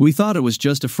 We thought it was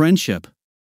just a friendship.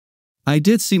 I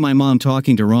did see my mom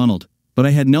talking to Ronald, but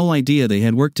I had no idea they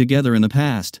had worked together in the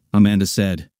past, Amanda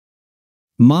said.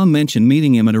 Mom mentioned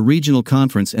meeting him at a regional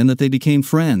conference and that they became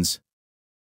friends.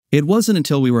 It wasn't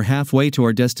until we were halfway to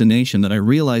our destination that I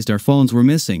realized our phones were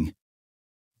missing.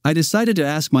 I decided to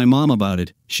ask my mom about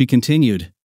it, she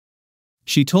continued.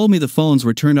 She told me the phones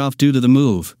were turned off due to the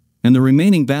move, and the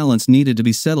remaining balance needed to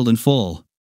be settled in full.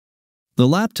 The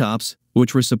laptops,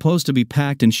 which were supposed to be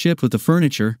packed and shipped with the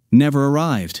furniture, never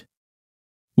arrived.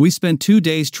 We spent 2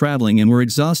 days traveling and were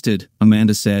exhausted,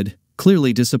 Amanda said,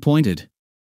 clearly disappointed.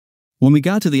 When we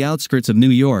got to the outskirts of New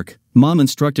York, Mom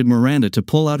instructed Miranda to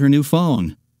pull out her new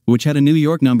phone, which had a New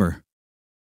York number.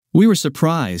 We were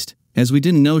surprised, as we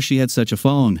didn't know she had such a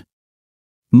phone.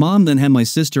 Mom then had my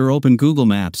sister open Google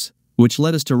Maps, which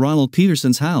led us to Ronald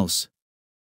Peterson's house.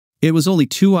 It was only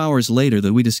 2 hours later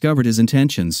that we discovered his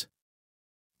intentions.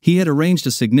 He had arranged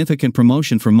a significant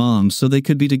promotion for Mom so they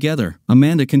could be together,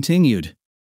 Amanda continued.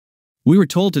 We were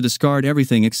told to discard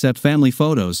everything except family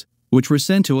photos, which were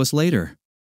sent to us later.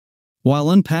 While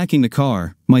unpacking the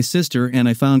car, my sister and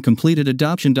I found completed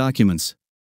adoption documents.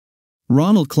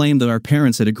 Ronald claimed that our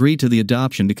parents had agreed to the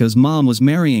adoption because Mom was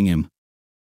marrying him.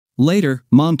 Later,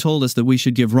 Mom told us that we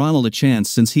should give Ronald a chance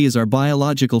since he is our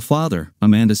biological father,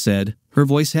 Amanda said, her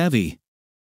voice heavy.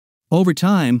 Over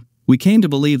time, we came to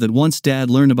believe that once Dad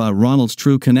learned about Ronald's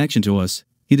true connection to us,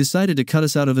 he decided to cut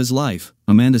us out of his life,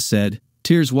 Amanda said,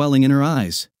 tears welling in her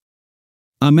eyes.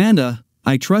 Amanda,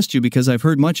 I trust you because I've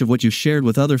heard much of what you shared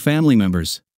with other family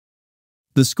members.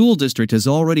 The school district has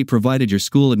already provided your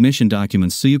school admission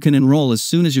documents so you can enroll as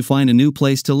soon as you find a new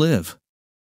place to live.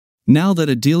 Now that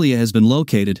Adelia has been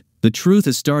located, the truth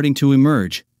is starting to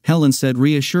emerge, Helen said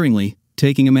reassuringly,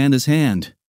 taking Amanda's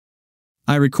hand.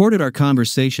 I recorded our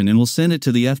conversation and will send it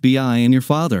to the FBI and your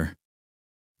father.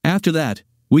 After that,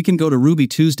 we can go to Ruby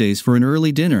Tuesdays for an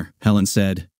early dinner, Helen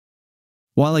said.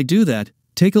 While I do that,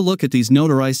 take a look at these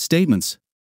notarized statements.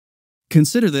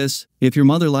 Consider this, if your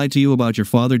mother lied to you about your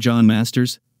father John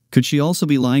Masters, could she also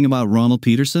be lying about Ronald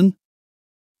Peterson?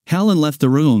 Helen left the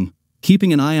room,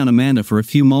 keeping an eye on Amanda for a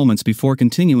few moments before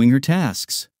continuing her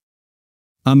tasks.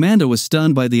 Amanda was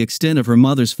stunned by the extent of her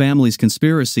mother's family's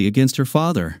conspiracy against her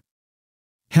father.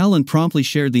 Helen promptly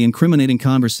shared the incriminating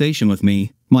conversation with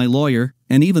me, my lawyer,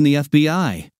 and even the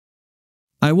FBI.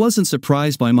 I wasn't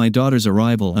surprised by my daughter's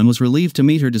arrival and was relieved to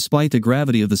meet her despite the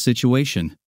gravity of the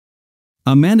situation.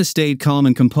 Amanda stayed calm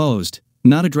and composed,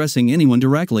 not addressing anyone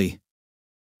directly.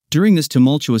 During this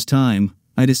tumultuous time,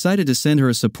 I decided to send her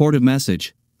a supportive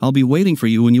message, I'll be waiting for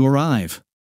you when you arrive.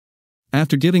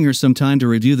 After giving her some time to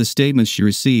review the statements she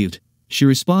received, she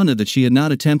responded that she had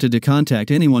not attempted to contact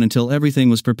anyone until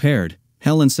everything was prepared,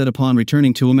 Helen said upon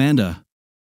returning to Amanda.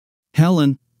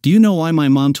 Helen, do you know why my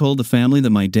mom told the family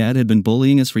that my dad had been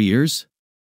bullying us for years?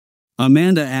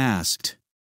 Amanda asked.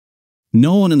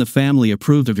 No one in the family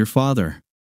approved of your father.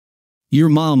 Your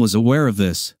mom was aware of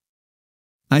this.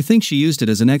 I think she used it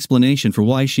as an explanation for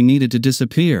why she needed to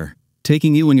disappear,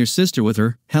 taking you and your sister with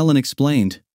her, Helen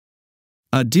explained.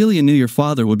 Adelia knew your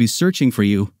father would be searching for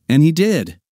you, and he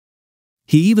did.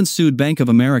 He even sued Bank of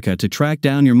America to track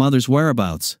down your mother's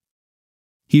whereabouts.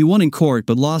 He won in court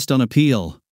but lost on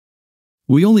appeal.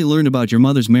 We only learned about your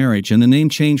mother's marriage and the name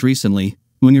change recently,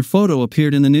 when your photo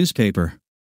appeared in the newspaper.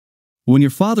 When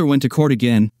your father went to court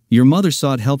again, your mother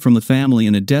sought help from the family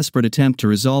in a desperate attempt to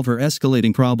resolve her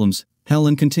escalating problems,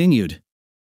 Helen continued.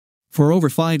 For over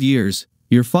 5 years,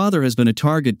 your father has been a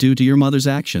target due to your mother's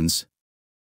actions.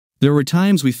 There were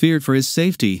times we feared for his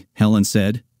safety, Helen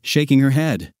said, shaking her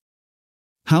head.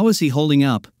 How is he holding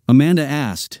up? Amanda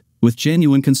asked, with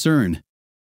genuine concern.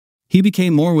 He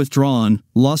became more withdrawn,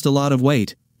 lost a lot of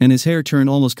weight, and his hair turned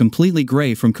almost completely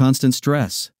gray from constant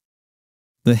stress.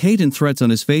 The hate and threats on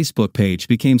his Facebook page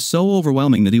became so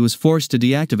overwhelming that he was forced to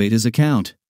deactivate his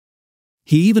account.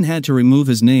 He even had to remove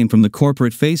his name from the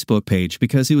corporate Facebook page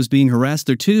because he was being harassed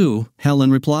there too,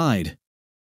 Helen replied.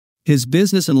 His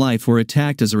business and life were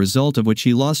attacked, as a result of which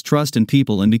he lost trust in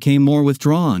people and became more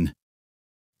withdrawn.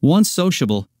 Once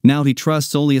sociable, now he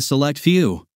trusts only a select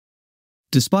few.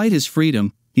 Despite his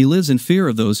freedom, he lives in fear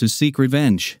of those who seek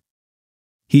revenge.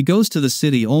 He goes to the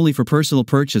city only for personal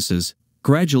purchases,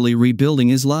 gradually rebuilding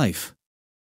his life.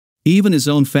 Even his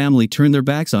own family turned their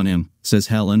backs on him, says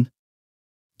Helen.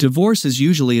 Divorce is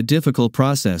usually a difficult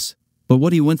process, but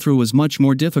what he went through was much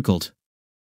more difficult.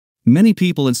 Many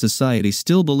people in society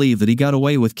still believe that he got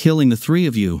away with killing the three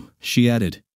of you, she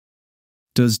added.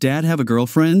 Does Dad have a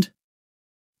girlfriend?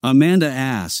 Amanda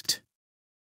asked.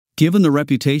 Given the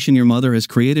reputation your mother has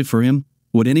created for him,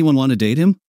 would anyone want to date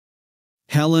him?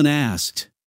 Helen asked.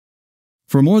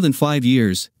 For more than 5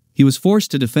 years, he was forced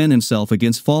to defend himself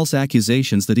against false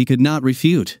accusations that he could not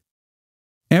refute.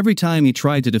 Every time he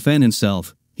tried to defend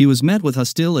himself, he was met with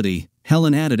hostility,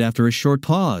 Helen added after a short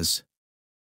pause.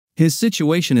 His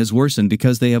situation has worsened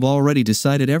because they have already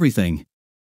decided everything.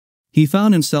 He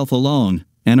found himself alone,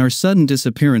 and our sudden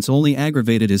disappearance only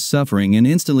aggravated his suffering and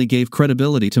instantly gave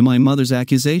credibility to my mother's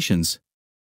accusations.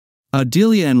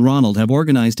 Adelia and Ronald have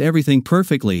organized everything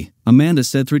perfectly, Amanda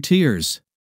said through tears.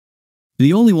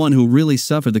 The only one who really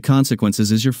suffered the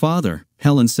consequences is your father,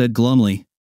 Helen said glumly.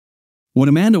 When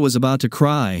Amanda was about to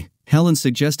cry, Helen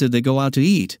suggested they go out to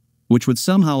eat, which would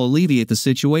somehow alleviate the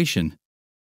situation.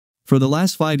 For the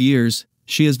last 5 years,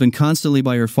 she has been constantly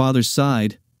by her father's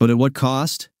side, but at what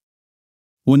cost?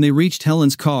 When they reached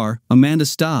Helen's car, Amanda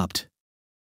stopped.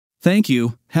 Thank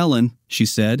you, Helen, she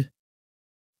said.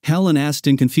 Helen asked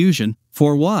in confusion,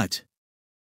 for what?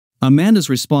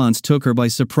 Amanda's response took her by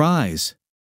surprise.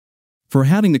 For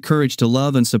having the courage to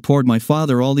love and support my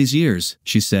father all these years,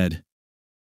 she said.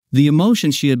 The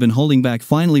emotion she had been holding back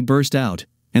finally burst out,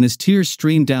 and as tears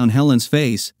streamed down Helen's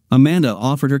face, Amanda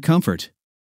offered her comfort.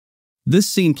 This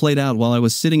scene played out while I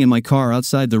was sitting in my car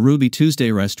outside the Ruby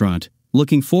Tuesday restaurant,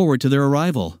 looking forward to their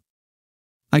arrival.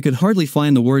 I could hardly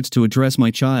find the words to address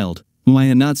my child, whom I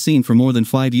had not seen for more than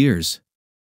 5 years.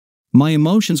 My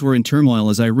emotions were in turmoil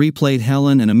as I replayed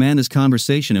Helen and Amanda's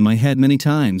conversation in my head many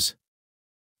times.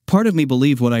 Part of me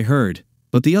believed what I heard,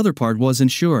 but the other part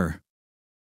wasn't sure.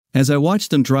 As I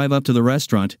watched them drive up to the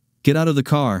restaurant, get out of the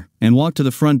car, and walk to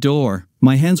the front door,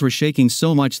 my hands were shaking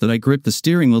so much that I gripped the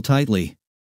steering wheel tightly.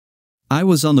 I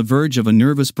was on the verge of a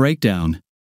nervous breakdown.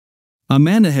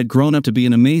 Amanda had grown up to be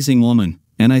an amazing woman,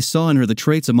 and I saw in her the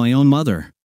traits of my own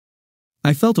mother.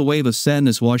 I felt a wave of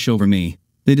sadness wash over me.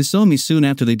 They disowned me soon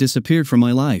after they disappeared from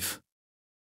my life.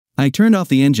 I turned off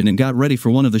the engine and got ready for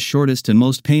one of the shortest and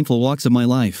most painful walks of my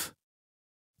life.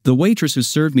 The waitress who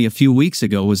served me a few weeks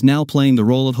ago was now playing the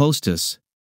role of hostess.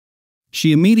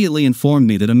 She immediately informed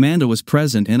me that Amanda was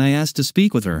present and I asked to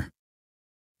speak with her.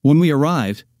 When we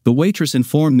arrived, the waitress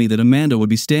informed me that Amanda would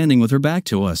be standing with her back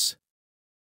to us.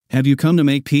 Have you come to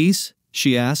make peace?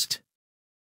 She asked.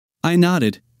 I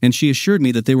nodded, and she assured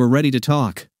me that they were ready to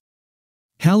talk.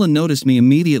 Helen noticed me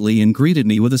immediately and greeted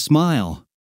me with a smile.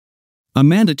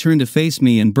 Amanda turned to face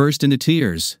me and burst into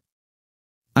tears.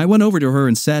 I went over to her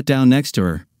and sat down next to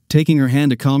her, taking her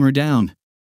hand to calm her down.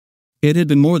 It had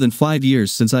been more than 5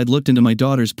 years since I'd looked into my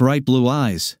daughter's bright blue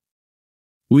eyes.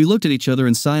 We looked at each other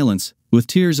in silence, with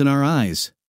tears in our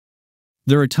eyes.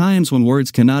 There are times when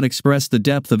words cannot express the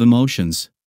depth of emotions.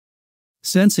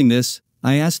 Sensing this,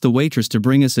 I asked the waitress to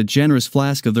bring us a generous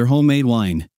flask of their homemade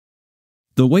wine.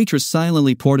 The waitress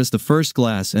silently poured us the first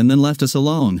glass and then left us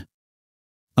alone.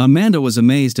 Amanda was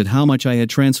amazed at how much I had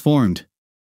transformed.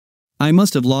 I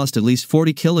must have lost at least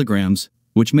 40 kilograms,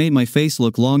 which made my face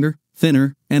look longer,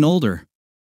 thinner, and older.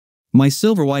 My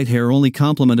silver white hair only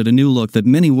complemented a new look that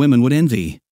many women would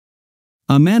envy.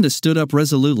 Amanda stood up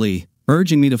resolutely,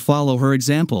 urging me to follow her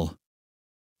example.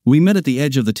 We met at the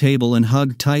edge of the table and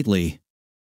hugged tightly.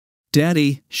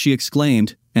 Daddy, she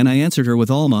exclaimed, and I answered her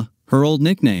with Alma, her old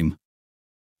nickname.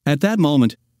 At that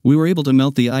moment, we were able to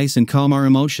melt the ice and calm our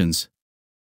emotions.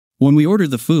 When we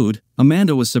ordered the food,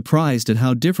 Amanda was surprised at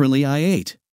how differently I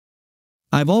ate.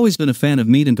 I've always been a fan of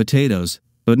meat and potatoes,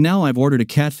 but now I've ordered a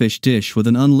catfish dish with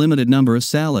an unlimited number of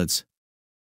salads.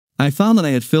 I found that I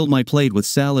had filled my plate with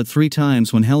salad 3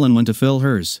 times when Helen went to fill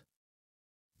hers.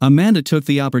 Amanda took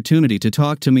the opportunity to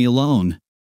talk to me alone.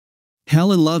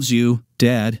 Helen loves you,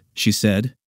 Dad, she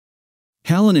said.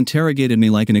 Helen interrogated me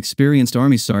like an experienced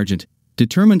army sergeant,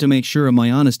 determined to make sure of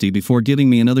my honesty before giving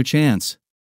me another chance.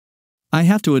 I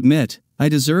have to admit, I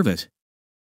deserve it.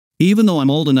 Even though I'm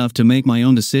old enough to make my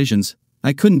own decisions,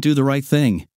 I couldn't do the right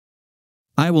thing.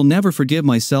 I will never forgive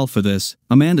myself for this,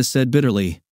 Amanda said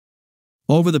bitterly.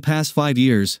 Over the past 5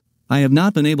 years, I have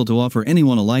not been able to offer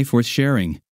anyone a life worth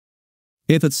sharing.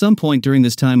 If at some point during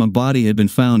this time a body had been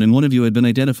found and one of you had been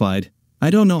identified, I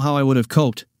don't know how I would have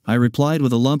coped, I replied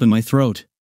with a lump in my throat.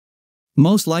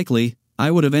 Most likely,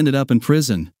 I would have ended up in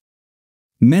prison.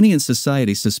 Many in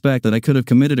society suspect that I could have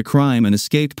committed a crime and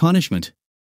escaped punishment.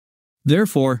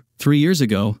 Therefore, 3 years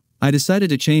ago, I decided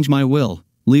to change my will,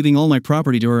 leaving all my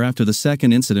property to her after the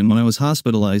second incident when I was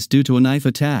hospitalized due to a knife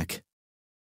attack.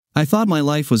 I thought my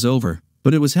life was over,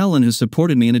 but it was Helen who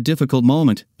supported me in a difficult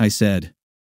moment, I said.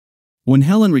 When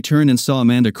Helen returned and saw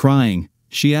Amanda crying,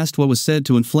 she asked what was said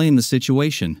to inflame the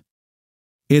situation.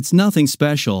 It's nothing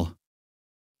special.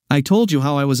 I told you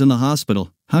how I was in the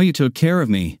hospital, how you took care of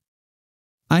me.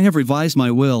 I have revised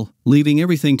my will, leaving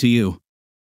everything to you.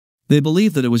 They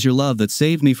believe that it was your love that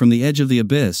saved me from the edge of the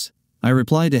abyss, I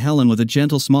replied to Helen with a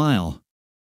gentle smile.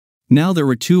 Now there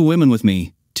were 2 women with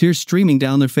me, tears streaming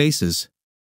down their faces.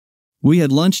 We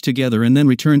had lunch together and then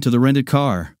returned to the rented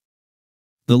car.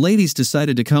 The ladies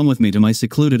decided to come with me to my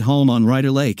secluded home on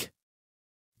Ryder Lake.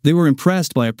 They were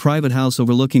impressed by a private house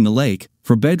overlooking the lake,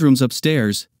 4 bedrooms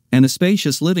upstairs, and a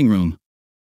spacious living room.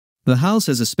 The house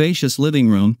has a spacious living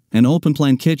room, an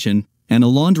open-plan kitchen, and a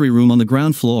laundry room on the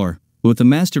ground floor, with the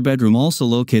master bedroom also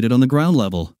located on the ground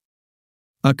level.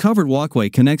 A covered walkway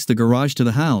connects the garage to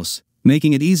the house,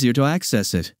 making it easier to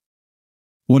access it.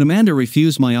 When Amanda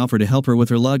refused my offer to help her with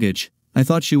her luggage, I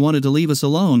thought she wanted to leave us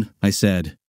alone, I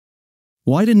said.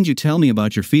 Why didn't you tell me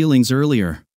about your feelings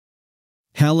earlier?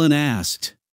 Helen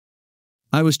asked.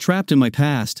 I was trapped in my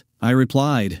past, I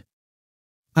replied.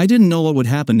 I didn't know what would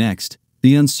happen next.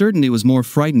 The uncertainty was more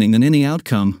frightening than any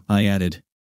outcome, I added.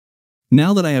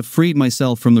 Now that I have freed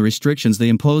myself from the restrictions they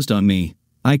imposed on me,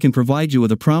 I can provide you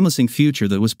with a promising future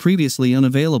that was previously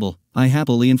unavailable, I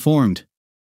happily informed.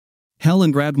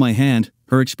 Helen grabbed my hand,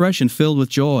 her expression filled with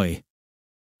joy.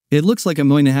 It looks like I'm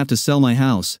going to have to sell my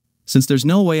house, since there's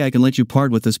no way I can let you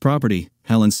part with this property,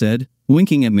 Helen said,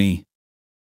 winking at me.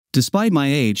 Despite my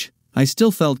age, I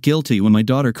still felt guilty when my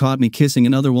daughter caught me kissing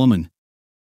another woman.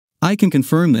 I can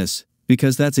confirm this,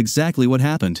 because that's exactly what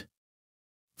happened.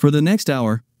 For the next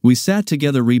hour, we sat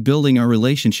together rebuilding our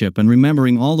relationship and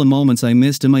remembering all the moments I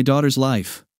missed in my daughter's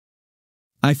life.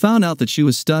 I found out that she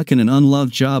was stuck in an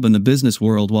unloved job in the business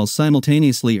world while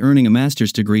simultaneously earning a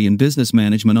master's degree in business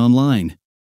management online.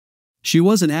 She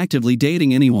wasn't actively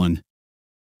dating anyone.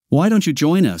 Why don't you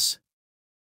join us?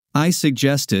 I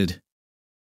suggested.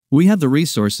 We have the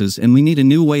resources and we need a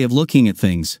new way of looking at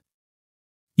things.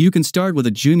 You can start with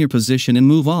a junior position and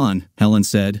move on, Helen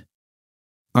said.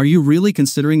 Are you really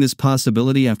considering this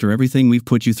possibility after everything we've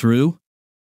put you through?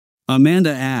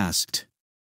 Amanda asked.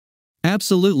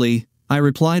 Absolutely, I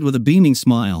replied with a beaming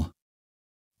smile.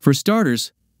 For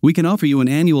starters, we can offer you an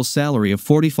annual salary of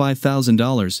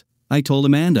 $45,000, I told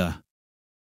Amanda.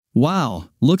 Wow,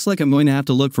 looks like I'm going to have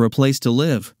to look for a place to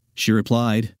live, she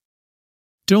replied.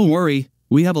 Don't worry,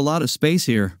 we have a lot of space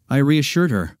here, I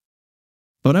reassured her.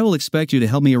 But I will expect you to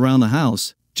help me around the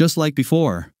house, just like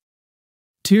before.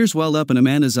 Tears welled up in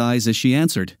Amanda's eyes as she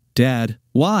answered, Dad,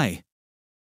 why?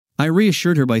 I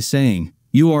reassured her by saying,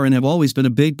 You are and have always been a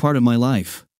big part of my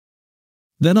life.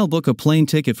 Then I'll book a plane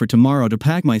ticket for tomorrow to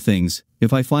pack my things,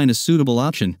 if I find a suitable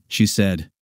option, she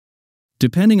said.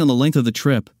 Depending on the length of the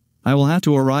trip, I will have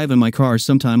to arrive in my car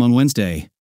sometime on Wednesday.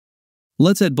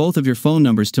 Let's add both of your phone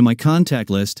numbers to my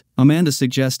contact list, Amanda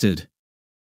suggested.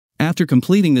 After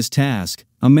completing this task,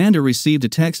 Amanda received a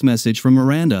text message from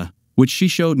Miranda, which she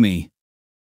showed me.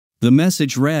 The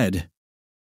message read,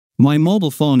 My mobile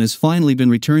phone has finally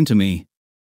been returned to me.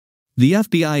 The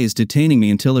FBI is detaining me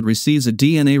until it receives a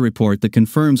DNA report that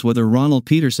confirms whether Ronald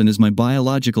Peterson is my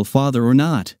biological father or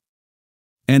not.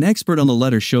 An expert on the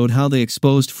letter showed how they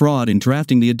exposed fraud in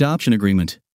drafting the adoption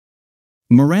agreement.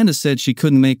 Miranda said she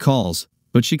couldn't make calls,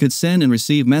 but she could send and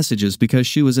receive messages because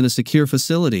she was in a secure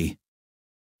facility.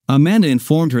 Amanda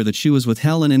informed her that she was with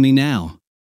Helen and me now.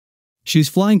 She's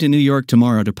flying to New York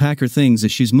tomorrow to pack her things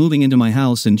as she's moving into my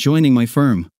house and joining my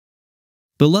firm.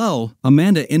 Below,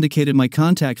 Amanda indicated my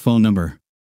contact phone number.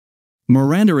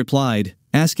 Miranda replied,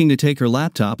 asking to take her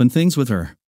laptop and things with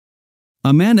her.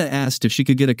 Amanda asked if she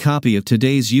could get a copy of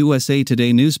today's USA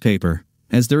Today newspaper,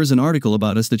 as there is an article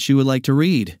about us that she would like to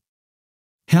read.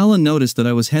 Helen noticed that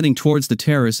I was heading towards the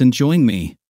terrace and joined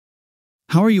me.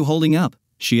 How are you holding up?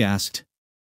 She asked.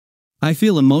 I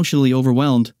feel emotionally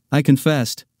overwhelmed, I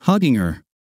confessed, hugging her.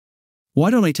 Why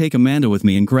don't I take Amanda with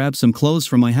me and grab some clothes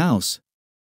from my house?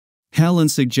 Helen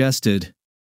suggested.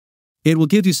 It will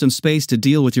give you some space to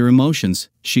deal with your emotions,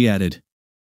 she added.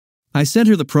 I sent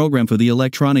her the program for the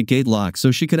electronic gate lock so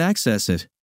she could access it.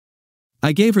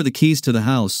 I gave her the keys to the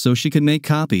house so she could make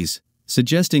copies,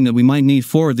 suggesting that we might need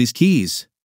 4 of these keys.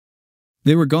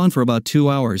 They were gone for about 2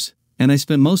 hours, and I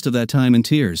spent most of that time in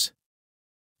tears.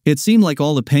 It seemed like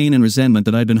all the pain and resentment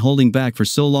that I'd been holding back for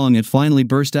so long had finally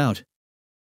burst out.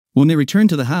 When they returned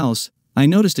to the house, I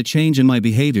noticed a change in my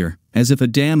behavior, as if a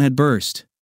dam had burst.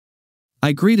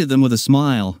 I greeted them with a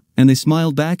smile, and they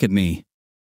smiled back at me.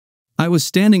 I was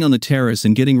standing on the terrace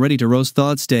and getting ready to roast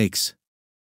thawed steaks.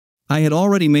 I had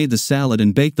already made the salad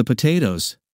and baked the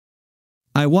potatoes.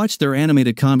 I watched their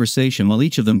animated conversation while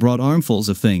each of them brought armfuls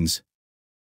of things.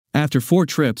 After 4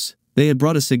 trips, they had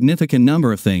brought a significant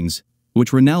number of things,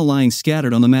 which were now lying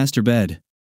scattered on the master bed.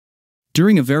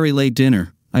 During a very late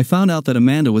dinner, I found out that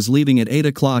Amanda was leaving at 8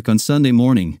 o'clock on Sunday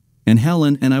morning, and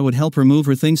Helen and I would help her move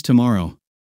her things tomorrow.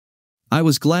 I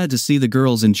was glad to see the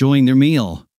girls enjoying their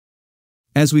meal.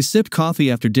 As we sipped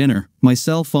coffee after dinner, my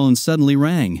cell phone suddenly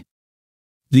rang.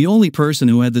 The only person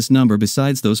who had this number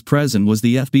besides those present was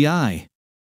the FBI.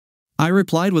 I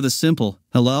replied with a simple,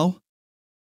 "Hello?"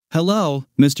 "Hello,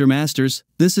 Mr. Masters,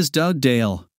 this is Doug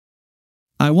Dale.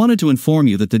 I wanted to inform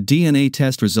you that the DNA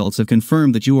test results have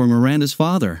confirmed that you are Miranda's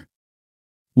father.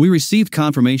 We received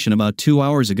confirmation about 2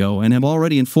 hours ago and have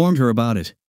already informed her about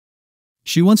it.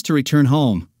 She wants to return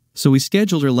home, so we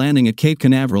scheduled her landing at Cape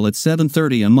Canaveral at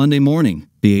 7:30 on Monday morning,"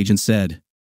 the agent said.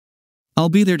 "I'll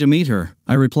be there to meet her,"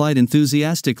 I replied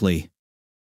enthusiastically.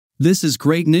 "This is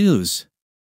great news.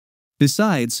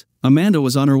 Besides, Amanda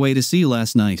was on her way to see you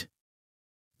last night.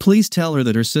 Please tell her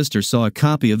that her sister saw a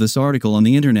copy of this article on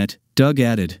the internet," Doug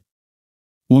added.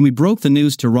 When we broke the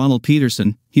news to Ronald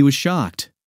Peterson, he was shocked.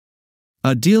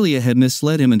 Adelia had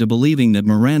misled him into believing that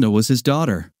Miranda was his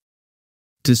daughter.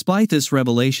 Despite this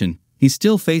revelation, he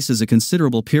still faces a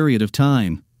considerable period of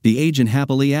time, the agent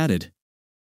happily added.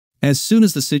 As soon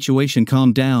as the situation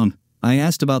calmed down, I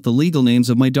asked about the legal names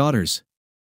of my daughters.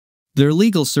 Their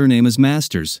legal surname is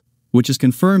Masters, which is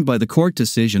confirmed by the court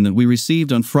decision that we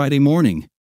received on Friday morning.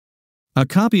 A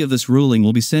copy of this ruling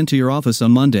will be sent to your office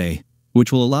on Monday,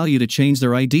 which will allow you to change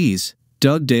their IDs,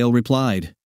 Doug Dale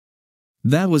replied.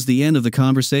 That was the end of the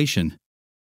conversation.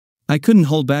 I couldn't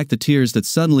hold back the tears that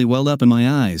suddenly welled up in my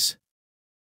eyes.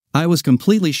 I was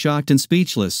completely shocked and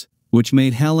speechless, which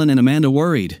made Helen and Amanda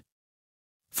worried.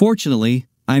 Fortunately,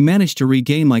 I managed to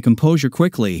regain my composure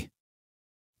quickly.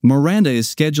 Miranda is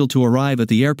scheduled to arrive at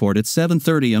the airport at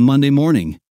 7:30 on Monday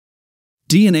morning.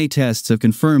 DNA tests have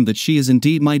confirmed that she is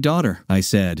indeed my daughter, I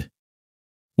said.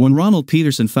 When Ronald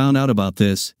Peterson found out about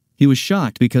this, he was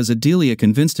shocked because Adelia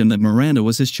convinced him that Miranda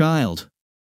was his child.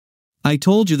 "I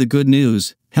told you the good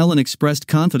news," Helen expressed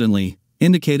confidently,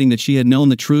 indicating that she had known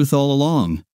the truth all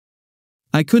along.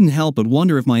 I couldn't help but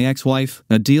wonder if my ex-wife,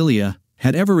 Adelia,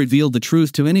 had ever revealed the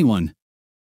truth to anyone.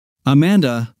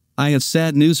 "Amanda, I have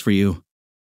sad news for you.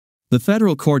 The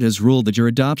federal court has ruled that your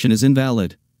adoption is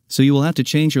invalid, so you will have to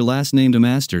change your last name to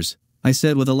Masters," I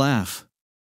said with a laugh.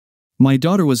 My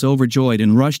daughter was overjoyed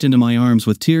and rushed into my arms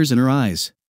with tears in her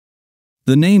eyes.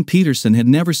 The name Peterson had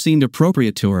never seemed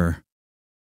appropriate to her.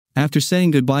 After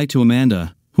saying goodbye to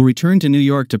Amanda, who returned to New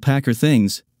York to pack her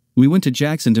things, we went to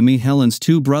Jackson to meet Helen's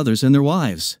 2 brothers and their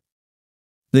wives.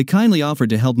 They kindly offered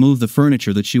to help move the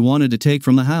furniture that she wanted to take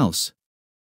from the house.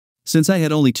 Since I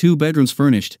had only 2 bedrooms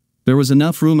furnished, there was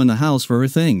enough room in the house for her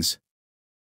things.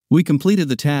 We completed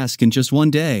the task in just 1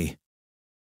 day.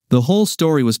 The whole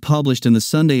story was published in the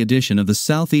Sunday edition of the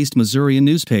Southeast Missourian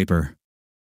newspaper.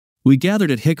 We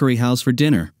gathered at Hickory House for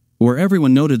dinner, where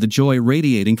everyone noted the joy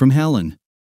radiating from Helen.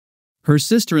 Her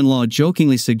sister-in-law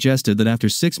jokingly suggested that after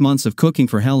 6 months of cooking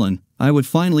for Helen, I would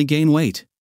finally gain weight.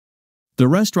 The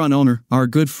restaurant owner, our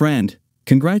good friend,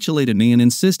 congratulated me and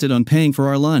insisted on paying for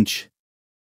our lunch.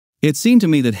 It seemed to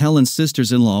me that Helen's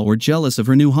sisters-in-law were jealous of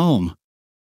her new home.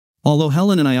 Although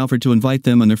Helen and I offered to invite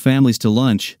them and their families to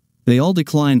lunch, they all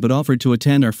declined but offered to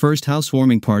attend our first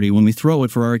housewarming party when we throw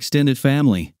it for our extended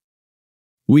family.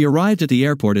 We arrived at the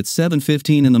airport at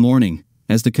 7:15 in the morning,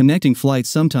 as the connecting flights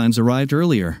sometimes arrived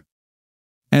earlier.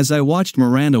 As I watched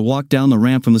Miranda walk down the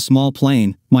ramp from the small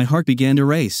plane, my heart began to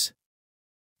race.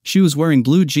 She was wearing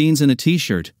blue jeans and a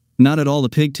t-shirt, not at all the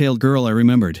pigtailed girl I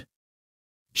remembered.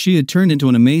 She had turned into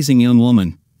an amazing young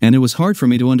woman, and it was hard for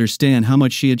me to understand how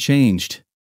much she had changed.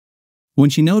 When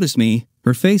she noticed me,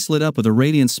 her face lit up with a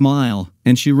radiant smile,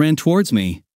 and she ran towards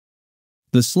me.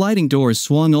 The sliding doors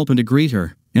swung open to greet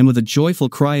her, and with a joyful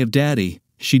cry of "Daddy,"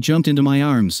 she jumped into my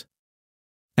arms.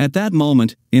 At that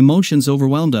moment, emotions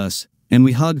overwhelmed us, and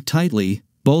we hugged tightly,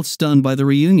 both stunned by the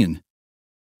reunion.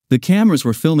 The cameras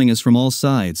were filming us from all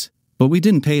sides, but we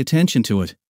didn't pay attention to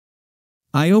it.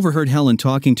 I overheard Helen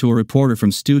talking to a reporter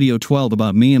from Studio 12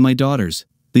 about me and my daughters,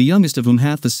 the youngest of whom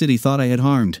half the city thought I had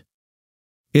harmed.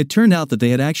 It turned out that they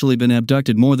had actually been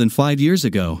abducted more than 5 years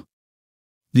ago.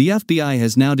 The FBI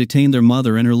has now detained their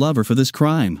mother and her lover for this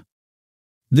crime.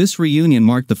 This reunion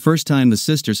marked the first time the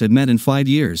sisters had met in 5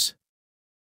 years.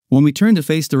 When we turned to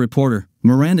face the reporter,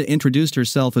 Miranda introduced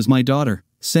herself as my daughter,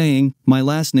 saying, "My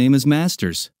last name is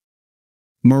Masters."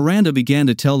 Miranda began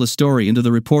to tell the story into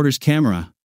the reporter's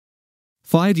camera.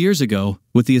 5 years ago,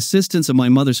 with the assistance of my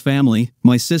mother's family,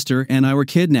 my sister and I were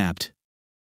kidnapped.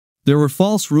 There were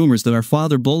false rumors that our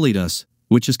father bullied us,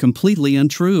 which is completely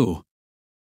untrue.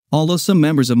 Although some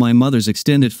members of my mother's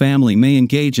extended family may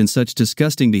engage in such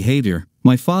disgusting behavior,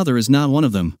 my father is not one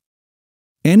of them.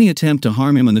 Any attempt to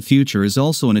harm him in the future is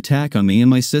also an attack on me and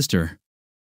my sister.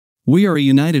 We are a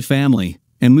united family,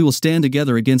 and we will stand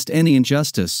together against any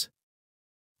injustice.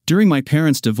 During my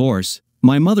parents' divorce,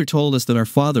 my mother told us that our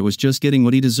father was just getting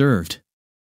what he deserved.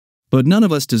 But none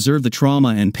of us deserved the trauma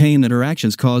and pain that her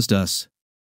actions caused us.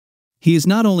 He is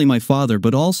not only my father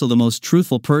but also the most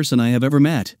truthful person I have ever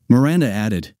met, Miranda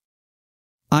added.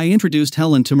 I introduced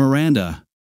Helen to Miranda.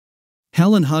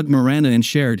 Helen hugged Miranda and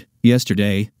shared,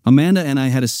 "Yesterday, Amanda and I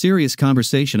had a serious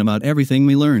conversation about everything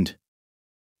we learned.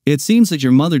 It seems that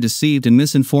your mother deceived and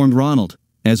misinformed Ronald,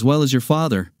 as well as your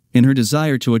father, in her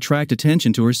desire to attract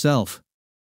attention to herself.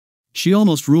 She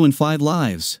almost ruined 5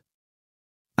 lives.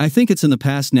 I think it's in the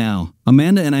past now.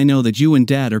 Amanda and I know that you and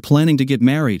Dad are planning to get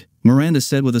married," Miranda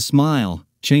said with a smile,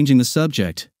 changing the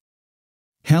subject.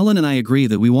 "Helen and I agree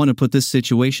that we want to put this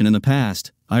situation in the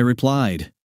past," I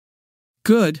replied.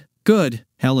 Good,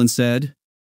 Helen said.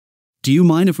 "Do you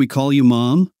mind if we call you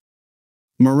Mom?"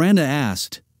 Miranda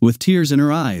asked, with tears in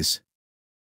her eyes.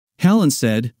 Helen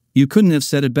said, "You couldn't have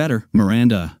said it better,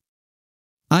 Miranda."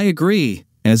 "I agree,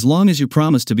 as long as you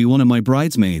promise to be one of my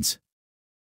bridesmaids."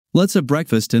 "Let's have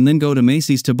breakfast and then go to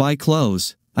Macy's to buy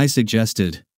clothes," I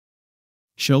suggested.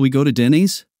 "Shall we go to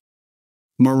Denny's?"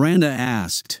 Miranda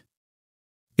asked.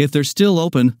 "If they're still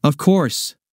open, of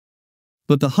course."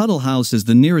 "But the Huddle House is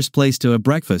the nearest place to have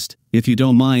breakfast, if you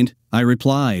don't mind," I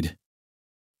replied.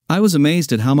 I was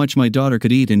amazed at how much my daughter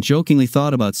could eat and jokingly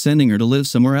thought about sending her to live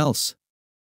somewhere else.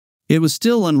 It was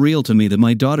still unreal to me that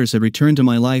my daughters had returned to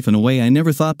my life in a way I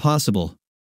never thought possible.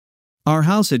 Our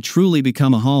house had truly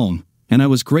become a home, and I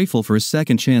was grateful for a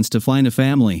second chance to find a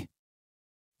family.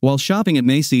 While shopping at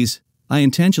Macy's, I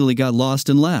intentionally got lost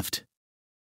and left.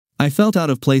 I felt out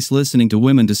of place listening to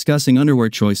women discussing underwear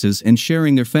choices and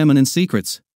sharing their feminine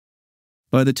secrets.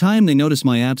 By the time they noticed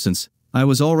my absence, I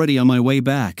was already on my way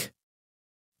back.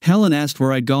 Helen asked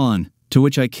where I'd gone, to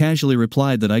which I casually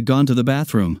replied that I'd gone to the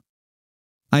bathroom.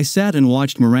 I sat and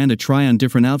watched Miranda try on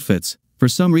different outfits, for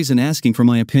some reason asking for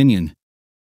my opinion.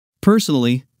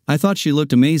 Personally, I thought she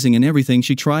looked amazing in everything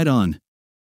she tried on.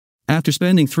 After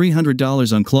spending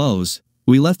 $300 on clothes,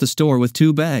 we left the store with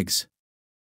 2 bags.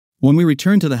 When we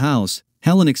returned to the house,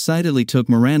 Helen excitedly took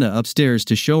Miranda upstairs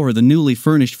to show her the newly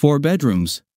furnished 4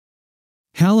 bedrooms.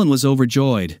 Helen was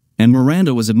overjoyed, and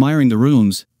Miranda was admiring the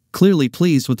rooms, clearly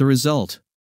pleased with the result.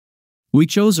 We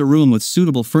chose a room with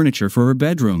suitable furniture for her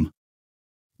bedroom.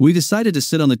 We decided to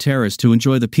sit on the terrace to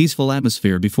enjoy the peaceful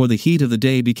atmosphere before the heat of the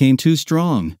day became too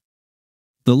strong.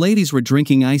 The ladies were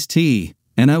drinking iced tea,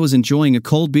 and I was enjoying a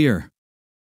cold beer.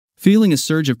 Feeling a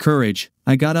surge of courage,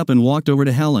 I got up and walked over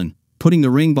to Helen, putting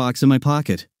the ring box in my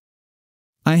pocket.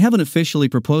 "I haven't officially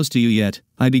proposed to you yet,"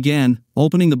 I began,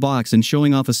 opening the box and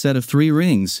showing off a set of 3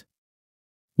 rings.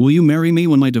 "Will you marry me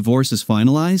when my divorce is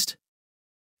finalized?"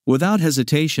 Without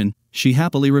hesitation, she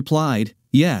happily replied,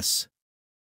 "Yes."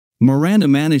 Miranda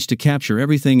managed to capture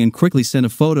everything and quickly sent a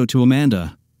photo to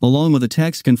Amanda, along with a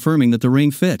text confirming that the ring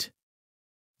fit.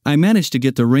 I managed to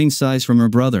get the ring size from her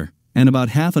brother, and about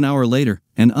half an hour later,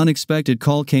 an unexpected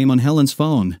call came on Helen's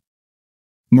phone.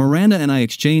 Miranda and I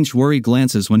exchanged worried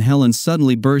glances when Helen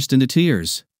suddenly burst into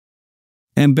tears.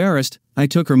 Embarrassed, I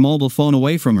took her mobile phone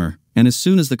away from her, and as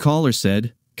soon as the caller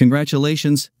said,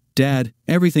 "Congratulations, Dad,"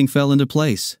 everything fell into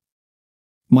place.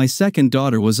 My second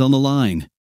daughter was on the line.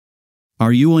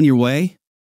 "Are you on your way?"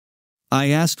 I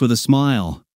asked with a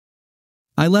smile.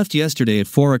 "I left yesterday at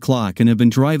 4 o'clock and have been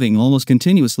driving almost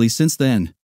continuously since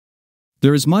then.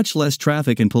 There is much less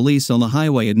traffic and police on the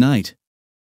highway at night.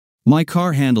 My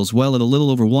car handles well at a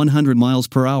little over 100 miles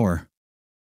per hour.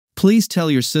 Please tell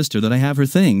your sister that I have her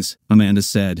things," Amanda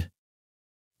said.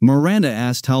 Miranda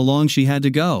asked how long she had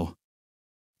to go.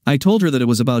 I told her that it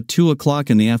was about 2 o'clock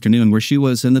in the afternoon where she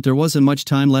was and that there wasn't much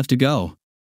time left to go.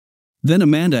 Then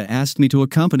Amanda asked me to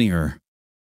accompany her.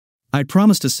 I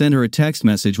promised to send her a text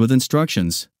message with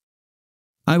instructions.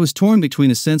 I was torn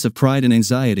between a sense of pride and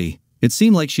anxiety. It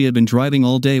seemed like she had been driving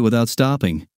all day without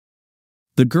stopping.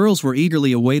 The girls were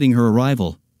eagerly awaiting her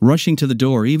arrival, rushing to the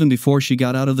door even before she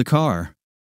got out of the car.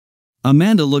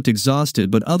 Amanda looked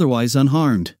exhausted but otherwise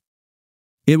unharmed.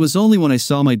 It was only when I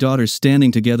saw my daughters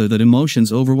standing together that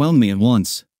emotions overwhelmed me at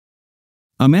once.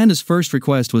 Amanda's first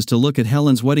request was to look at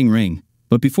Helen's wedding ring,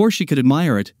 but before she could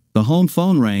admire it, the home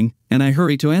phone rang, and I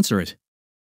hurried to answer it.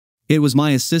 It was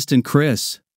my assistant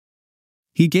Chris.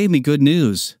 He gave me good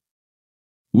news.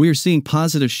 We are seeing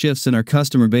positive shifts in our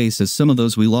customer base as some of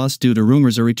those we lost due to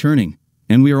rumors are returning,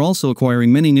 and we are also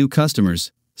acquiring many new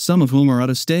customers, some of whom are out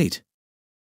of state.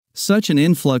 Such an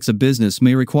influx of business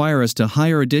may require us to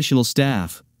hire additional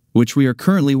staff, which we are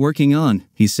currently working on,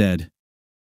 he said.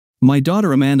 My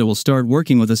daughter Amanda will start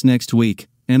working with us next week,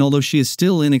 and although she is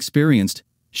still inexperienced,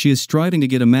 she is striving to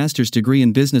get a master's degree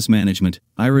in business management,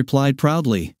 I replied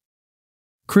proudly.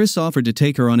 Chris offered to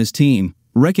take her on his team,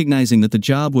 recognizing that the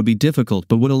job would be difficult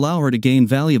but would allow her to gain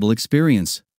valuable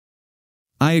experience.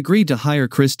 I agreed to hire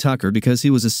Chris Tucker because he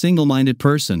was a single-minded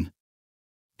person.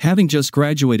 Having just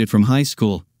graduated from high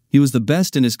school, he was the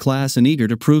best in his class and eager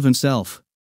to prove himself.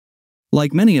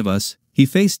 Like many of us, he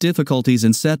faced difficulties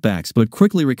and setbacks but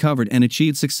quickly recovered and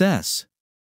achieved success.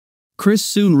 Chris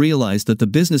soon realized that the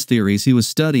business theories he was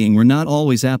studying were not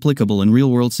always applicable in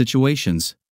real-world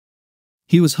situations.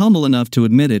 He was humble enough to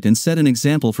admit it and set an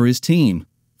example for his team,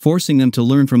 forcing them to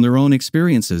learn from their own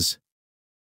experiences.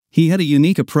 He had a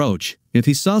unique approach. If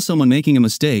he saw someone making a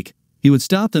mistake, he would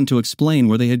stop them to explain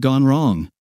where they had gone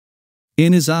wrong.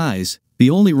 In his eyes,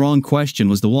 the only wrong question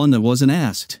was the one that wasn't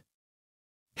asked.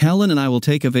 Helen and I will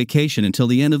take a vacation until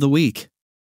the end of the week.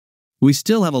 We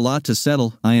still have a lot to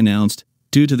settle, I announced,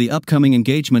 due to the upcoming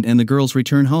engagement and the girls'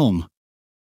 return home.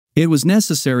 It was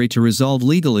necessary to resolve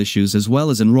legal issues as well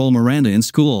as enroll Miranda in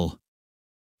school.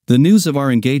 The news of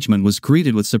our engagement was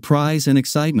greeted with surprise and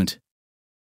excitement.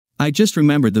 I just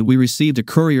remembered that we received a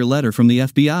courier letter from the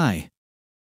FBI.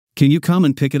 Can you come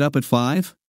and pick it up at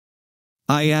 5?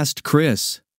 I asked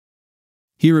Chris.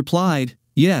 He replied,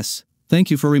 yes,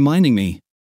 thank you for reminding me.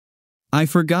 I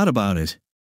forgot about it.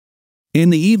 In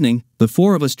the evening, the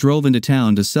four of us drove into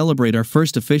town to celebrate our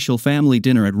first official family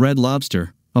dinner at Red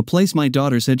Lobster, a place my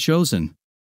daughters had chosen.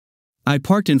 I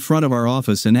parked in front of our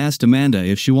office and asked Amanda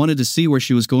if she wanted to see where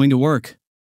she was going to work.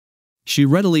 She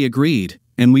readily agreed,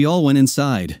 and we all went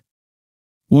inside.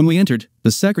 When we entered,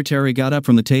 the secretary got up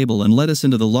from the table and led us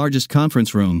into the largest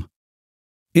conference room.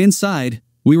 Inside,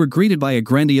 we were greeted by a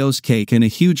grandiose cake and a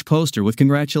huge poster with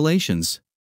congratulations.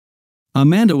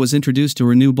 Amanda was introduced to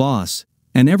her new boss,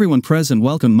 and everyone present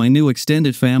welcomed my new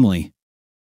extended family.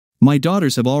 My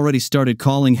daughters have already started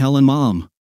calling Helen Mom.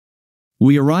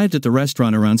 We arrived at the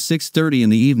restaurant around 6:30 in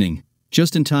the evening,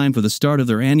 just in time for the start of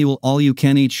their annual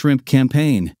all-you-can-eat shrimp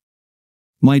campaign.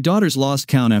 My daughters lost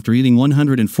count after eating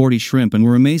 140 shrimp and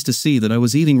were amazed to see that I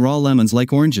was eating raw lemons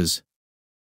like oranges.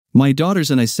 My daughters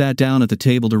and I sat down at the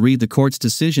table to read the court's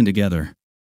decision together.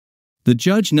 The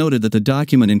judge noted that the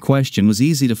document in question was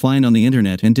easy to find on the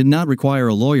internet and did not require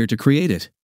a lawyer to create it.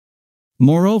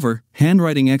 Moreover,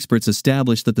 handwriting experts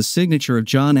established that the signature of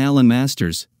John Allen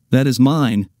Masters, that is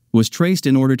mine, was traced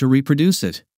in order to reproduce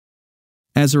it.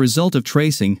 As a result of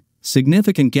tracing,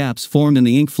 significant gaps formed in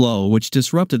the ink flow which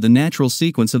disrupted the natural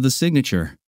sequence of the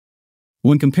signature.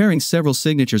 When comparing several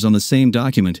signatures on the same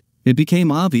document, it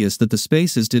became obvious that the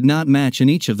spaces did not match in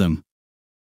each of them.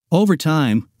 Over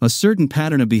time, a certain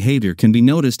pattern of behavior can be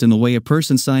noticed in the way a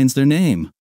person signs their name.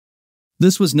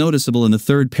 This was noticeable in the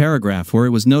third paragraph where it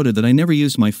was noted that I never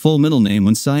used my full middle name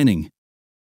when signing.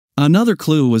 Another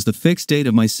clue was the fixed date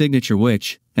of my signature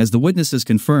which, as the witnesses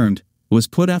confirmed, was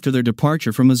put after their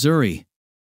departure from Missouri.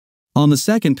 On the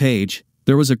second page,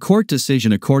 there was a court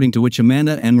decision according to which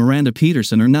Amanda and Miranda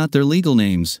Peterson are not their legal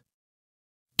names.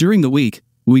 During the week,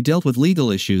 we dealt with legal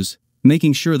issues,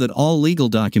 making sure that all legal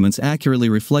documents accurately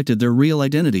reflected their real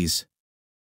identities.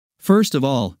 First of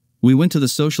all, we went to the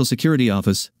Social Security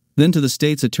office, then to the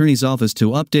state's attorney's office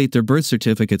to update their birth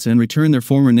certificates and return their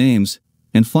former names,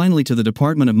 and finally to the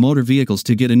Department of Motor Vehicles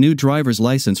to get a new driver's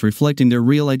license reflecting their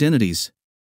real identities.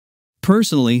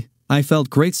 Personally, I felt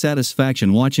great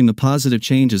satisfaction watching the positive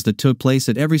changes that took place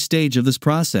at every stage of this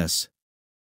process.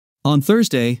 On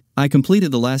Thursday, I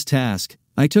completed the last task.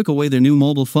 I took away their new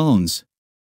mobile phones.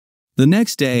 The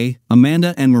next day,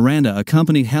 Amanda and Miranda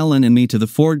accompanied Helen and me to the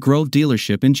Ford Grove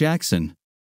dealership in Jackson.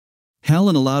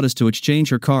 Helen allowed us to exchange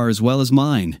her car as well as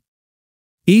mine.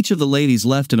 Each of the ladies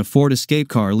left in a Ford Escape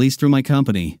car leased through my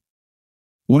company.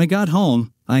 When I got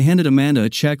home, I handed Amanda a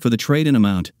check for the trade-in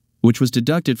amount, which was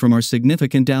deducted from our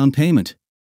significant down payment.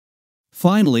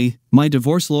 Finally, my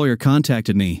divorce lawyer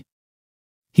contacted me.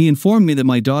 He informed me that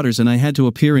my daughters and I had to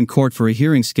appear in court for a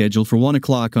hearing scheduled for 1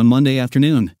 o'clock on Monday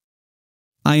afternoon.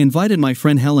 I invited my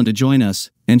friend Helen to join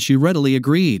us, and she readily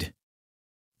agreed.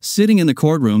 Sitting in the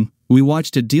courtroom, we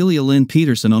watched Adelia Lynn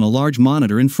Peterson on a large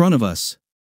monitor in front of us.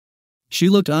 She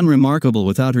looked unremarkable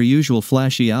without her usual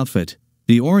flashy outfit.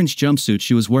 The orange jumpsuit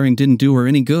she was wearing didn't do her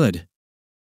any good.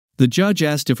 The judge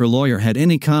asked if her lawyer had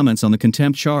any comments on the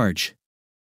contempt charge.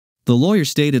 The lawyer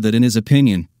stated that in his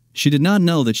opinion, she did not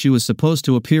know that she was supposed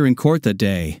to appear in court that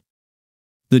day.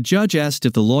 The judge asked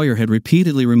if the lawyer had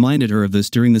repeatedly reminded her of this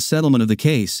during the settlement of the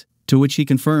case, to which he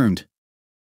confirmed.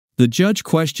 The judge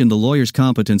questioned the lawyer's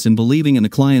competence in believing in the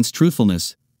client's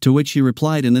truthfulness, to which he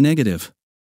replied in the negative.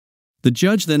 The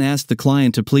judge then asked the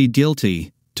client to plead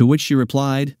guilty, to which she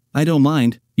replied, "I don't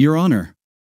mind, Your Honor."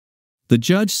 The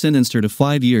judge sentenced her to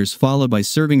 5 years followed by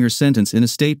serving her sentence in a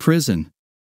state prison.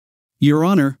 "Your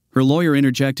Honor," her lawyer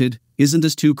interjected, "isn't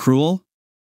this too cruel?"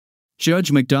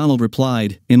 Judge McDonald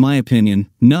replied, "In my opinion,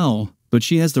 no, but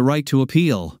she has the right to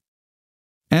appeal."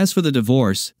 As for the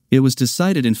divorce, it was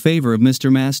decided in favor of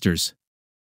Mr. Masters.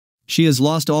 She has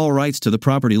lost all rights to the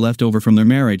property left over from their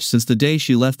marriage since the day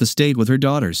she left the state with her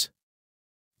daughters.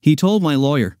 He told my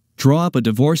lawyer, "Draw up a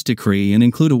divorce decree and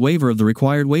include a waiver of the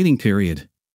required waiting period."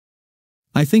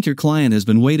 "I think your client has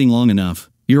been waiting long enough,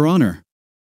 Your Honor."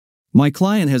 "My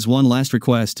client has one last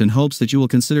request and hopes that you will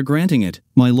consider granting it,"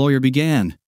 my lawyer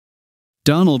began.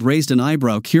 Donald raised an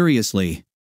eyebrow curiously.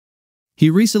 "He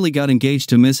recently got engaged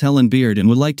to Miss Helen Beard and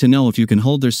would like to know if you can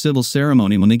hold their civil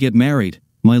ceremony when they get married."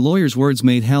 My lawyer's words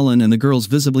made Helen and the girls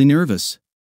visibly nervous.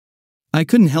 I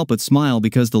couldn't help but smile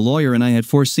because the lawyer and I had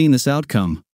foreseen this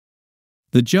outcome.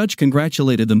 The judge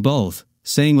congratulated them both,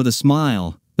 saying with a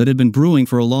smile that had been brewing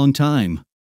for a long time.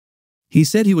 He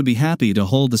said he would be happy to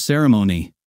hold the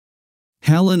ceremony.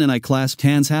 Helen and I clasped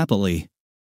hands happily.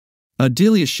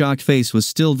 Adelia's shocked face was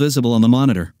still visible on the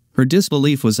monitor. Her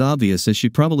disbelief was obvious as she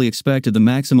probably expected the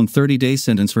maximum 30-day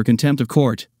sentence for contempt of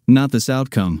court, not this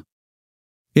outcome.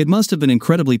 It must have been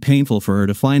incredibly painful for her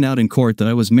to find out in court that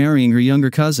I was marrying her younger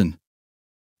cousin.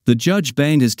 The judge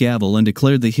banged his gavel and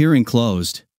declared the hearing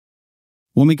closed.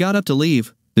 When we got up to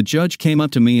leave, the judge came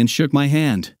up to me and shook my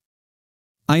hand.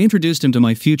 I introduced him to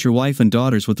my future wife and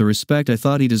daughters with the respect I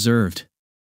thought he deserved.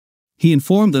 He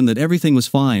informed them that everything was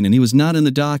fine and he was not in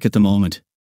the dock at the moment.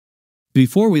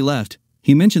 Before we left,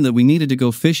 he mentioned that we needed to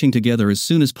go fishing together as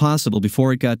soon as possible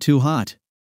before it got too hot.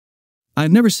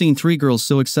 I've never seen 3 girls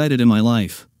so excited in my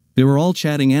life. They were all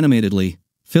chatting animatedly,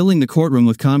 filling the courtroom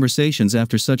with conversations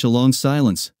after such a long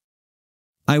silence.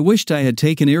 I wished I had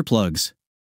taken earplugs.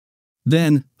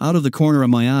 Then, out of the corner of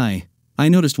my eye, I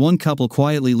noticed one couple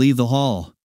quietly leave the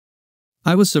hall.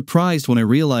 I was surprised when I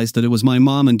realized that it was my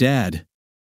mom and dad.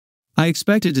 I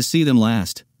expected to see them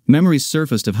last. Memories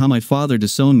surfaced of how my father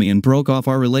disowned me and broke off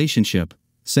our relationship,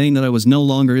 saying that I was no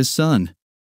longer his son.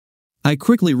 I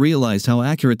quickly realized how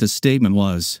accurate this statement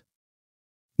was.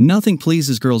 Nothing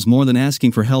pleases girls more than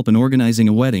asking for help in organizing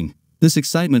a wedding. This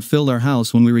excitement filled our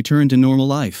house when we returned to normal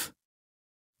life.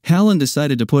 Helen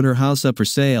decided to put her house up for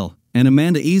sale, and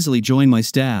Amanda easily joined my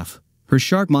staff. Her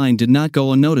sharp mind did not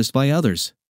go unnoticed by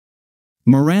others.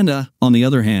 Miranda, on the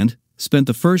other hand, spent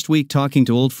the first week talking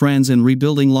to old friends and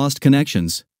rebuilding lost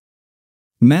connections.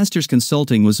 Masters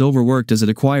Consulting was overworked as it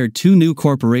acquired 2 new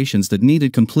corporations that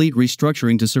needed complete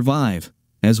restructuring to survive,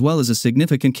 as well as a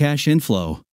significant cash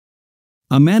inflow.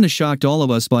 Amanda shocked all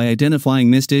of us by identifying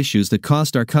missed issues that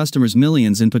cost our customers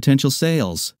millions in potential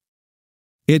sales.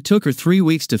 It took her 3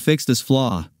 weeks to fix this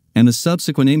flaw, and the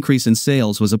subsequent increase in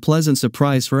sales was a pleasant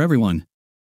surprise for everyone.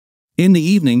 In the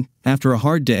evening, after a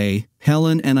hard day,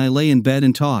 Helen and I lay in bed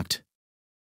and talked.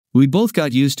 We both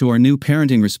got used to our new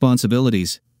parenting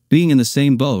responsibilities. Being in the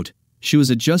same boat, she was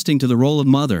adjusting to the role of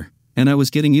mother, and I was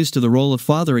getting used to the role of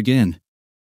father again.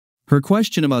 Her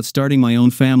question about starting my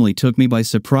own family took me by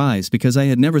surprise because I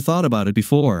had never thought about it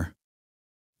before.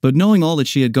 But knowing all that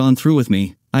she had gone through with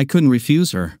me, I couldn't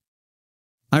refuse her.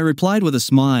 I replied with a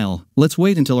smile, "Let's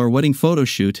wait until our wedding photo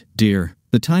shoot, dear.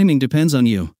 The timing depends on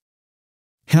you."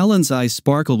 Helen's eyes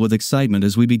sparkled with excitement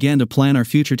as we began to plan our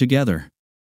future together.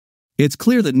 It's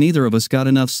clear that neither of us got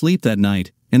enough sleep that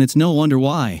night, and it's no wonder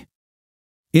why.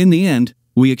 In the end,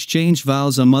 we exchanged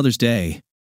vows on Mother's Day.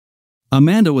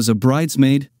 Amanda was a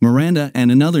bridesmaid, Miranda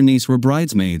and another niece were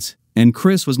bridesmaids, and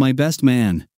Chris was my best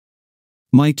man.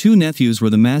 My 2 nephews were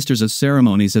the masters of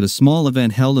ceremonies at a small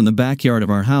event held in the backyard of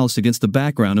our house against the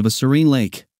background of a serene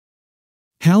lake.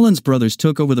 Helen's brothers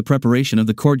took over the preparation of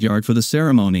the courtyard for the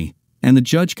ceremony, and the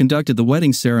judge conducted the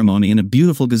wedding ceremony in a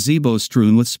beautiful gazebo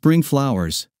strewn with spring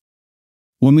flowers.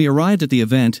 When we arrived at the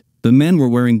event, the men were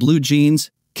wearing blue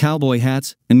jeans, cowboy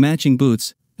hats, and matching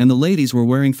boots, and the ladies were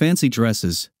wearing fancy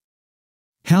dresses.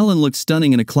 Helen looked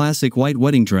stunning in a classic white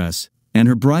wedding dress, and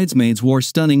her bridesmaids wore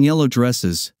stunning yellow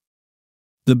dresses.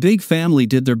 The big family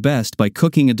did their best by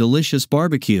cooking a delicious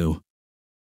barbecue.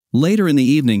 Later in the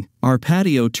evening, our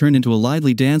patio turned into a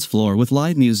lively dance floor with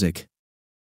live music.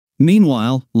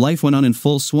 Meanwhile, life went on in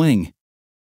full swing.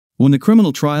 When the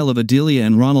criminal trial of Adelia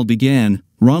and Ronald began,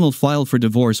 Ronald filed for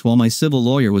divorce while my civil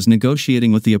lawyer was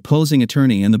negotiating with the opposing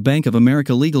attorney and the Bank of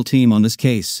America legal team on this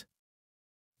case.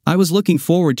 I was looking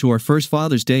forward to our first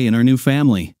Father's Day in our new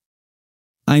family.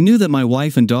 I knew that my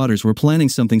wife and daughters were planning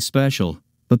something special,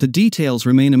 but the details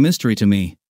remain a mystery to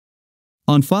me.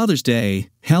 On Father's Day,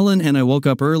 Helen and I woke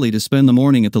up early to spend the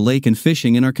morning at the lake and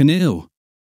fishing in our canoe.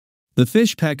 The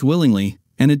fish packed willingly,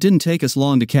 and it didn't take us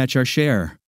long to catch our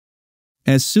share.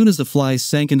 As soon as the flies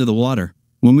sank into the water,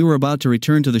 when we were about to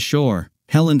return to the shore,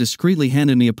 Helen discreetly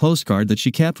handed me a postcard that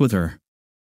she kept with her.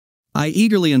 I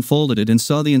eagerly unfolded it and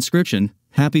saw the inscription,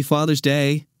 "Happy Father's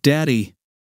Day, Daddy.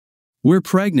 We're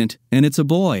pregnant, and it's a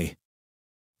boy."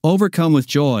 Overcome with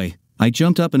joy, I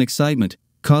jumped up in excitement,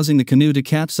 causing the canoe to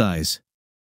capsize.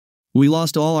 We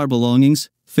lost all our belongings,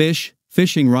 fish,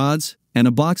 fishing rods, and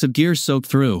a box of gear soaked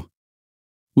through.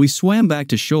 We swam back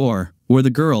to shore, where the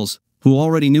girls, who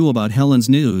already knew about Helen's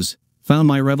news, found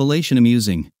my revelation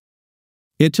amusing.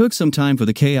 It took some time for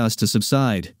the chaos to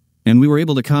subside, and we were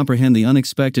able to comprehend the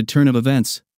unexpected turn of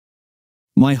events.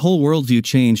 My whole worldview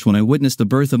changed when I witnessed the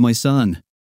birth of my son.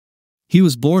 He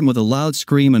was born with a loud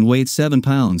scream and weighed 7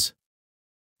 pounds.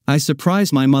 I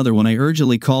surprised my mother when I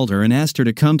urgently called her and asked her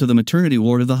to come to the maternity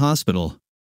ward of the hospital.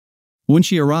 When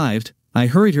she arrived, I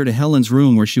hurried her to Helen's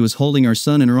room where she was holding our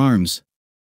son in her arms.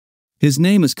 "His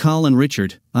name is Colin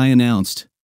Richard," I announced.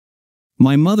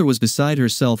 My mother was beside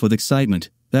herself with excitement.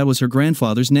 That was her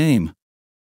grandfather's name.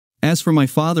 As for my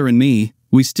father and me,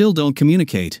 we still don't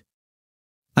communicate.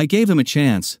 I gave him a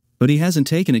chance, but he hasn't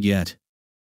taken it yet.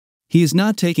 He is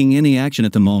not taking any action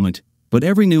at the moment, but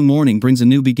every new morning brings a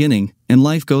new beginning, and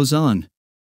life goes on.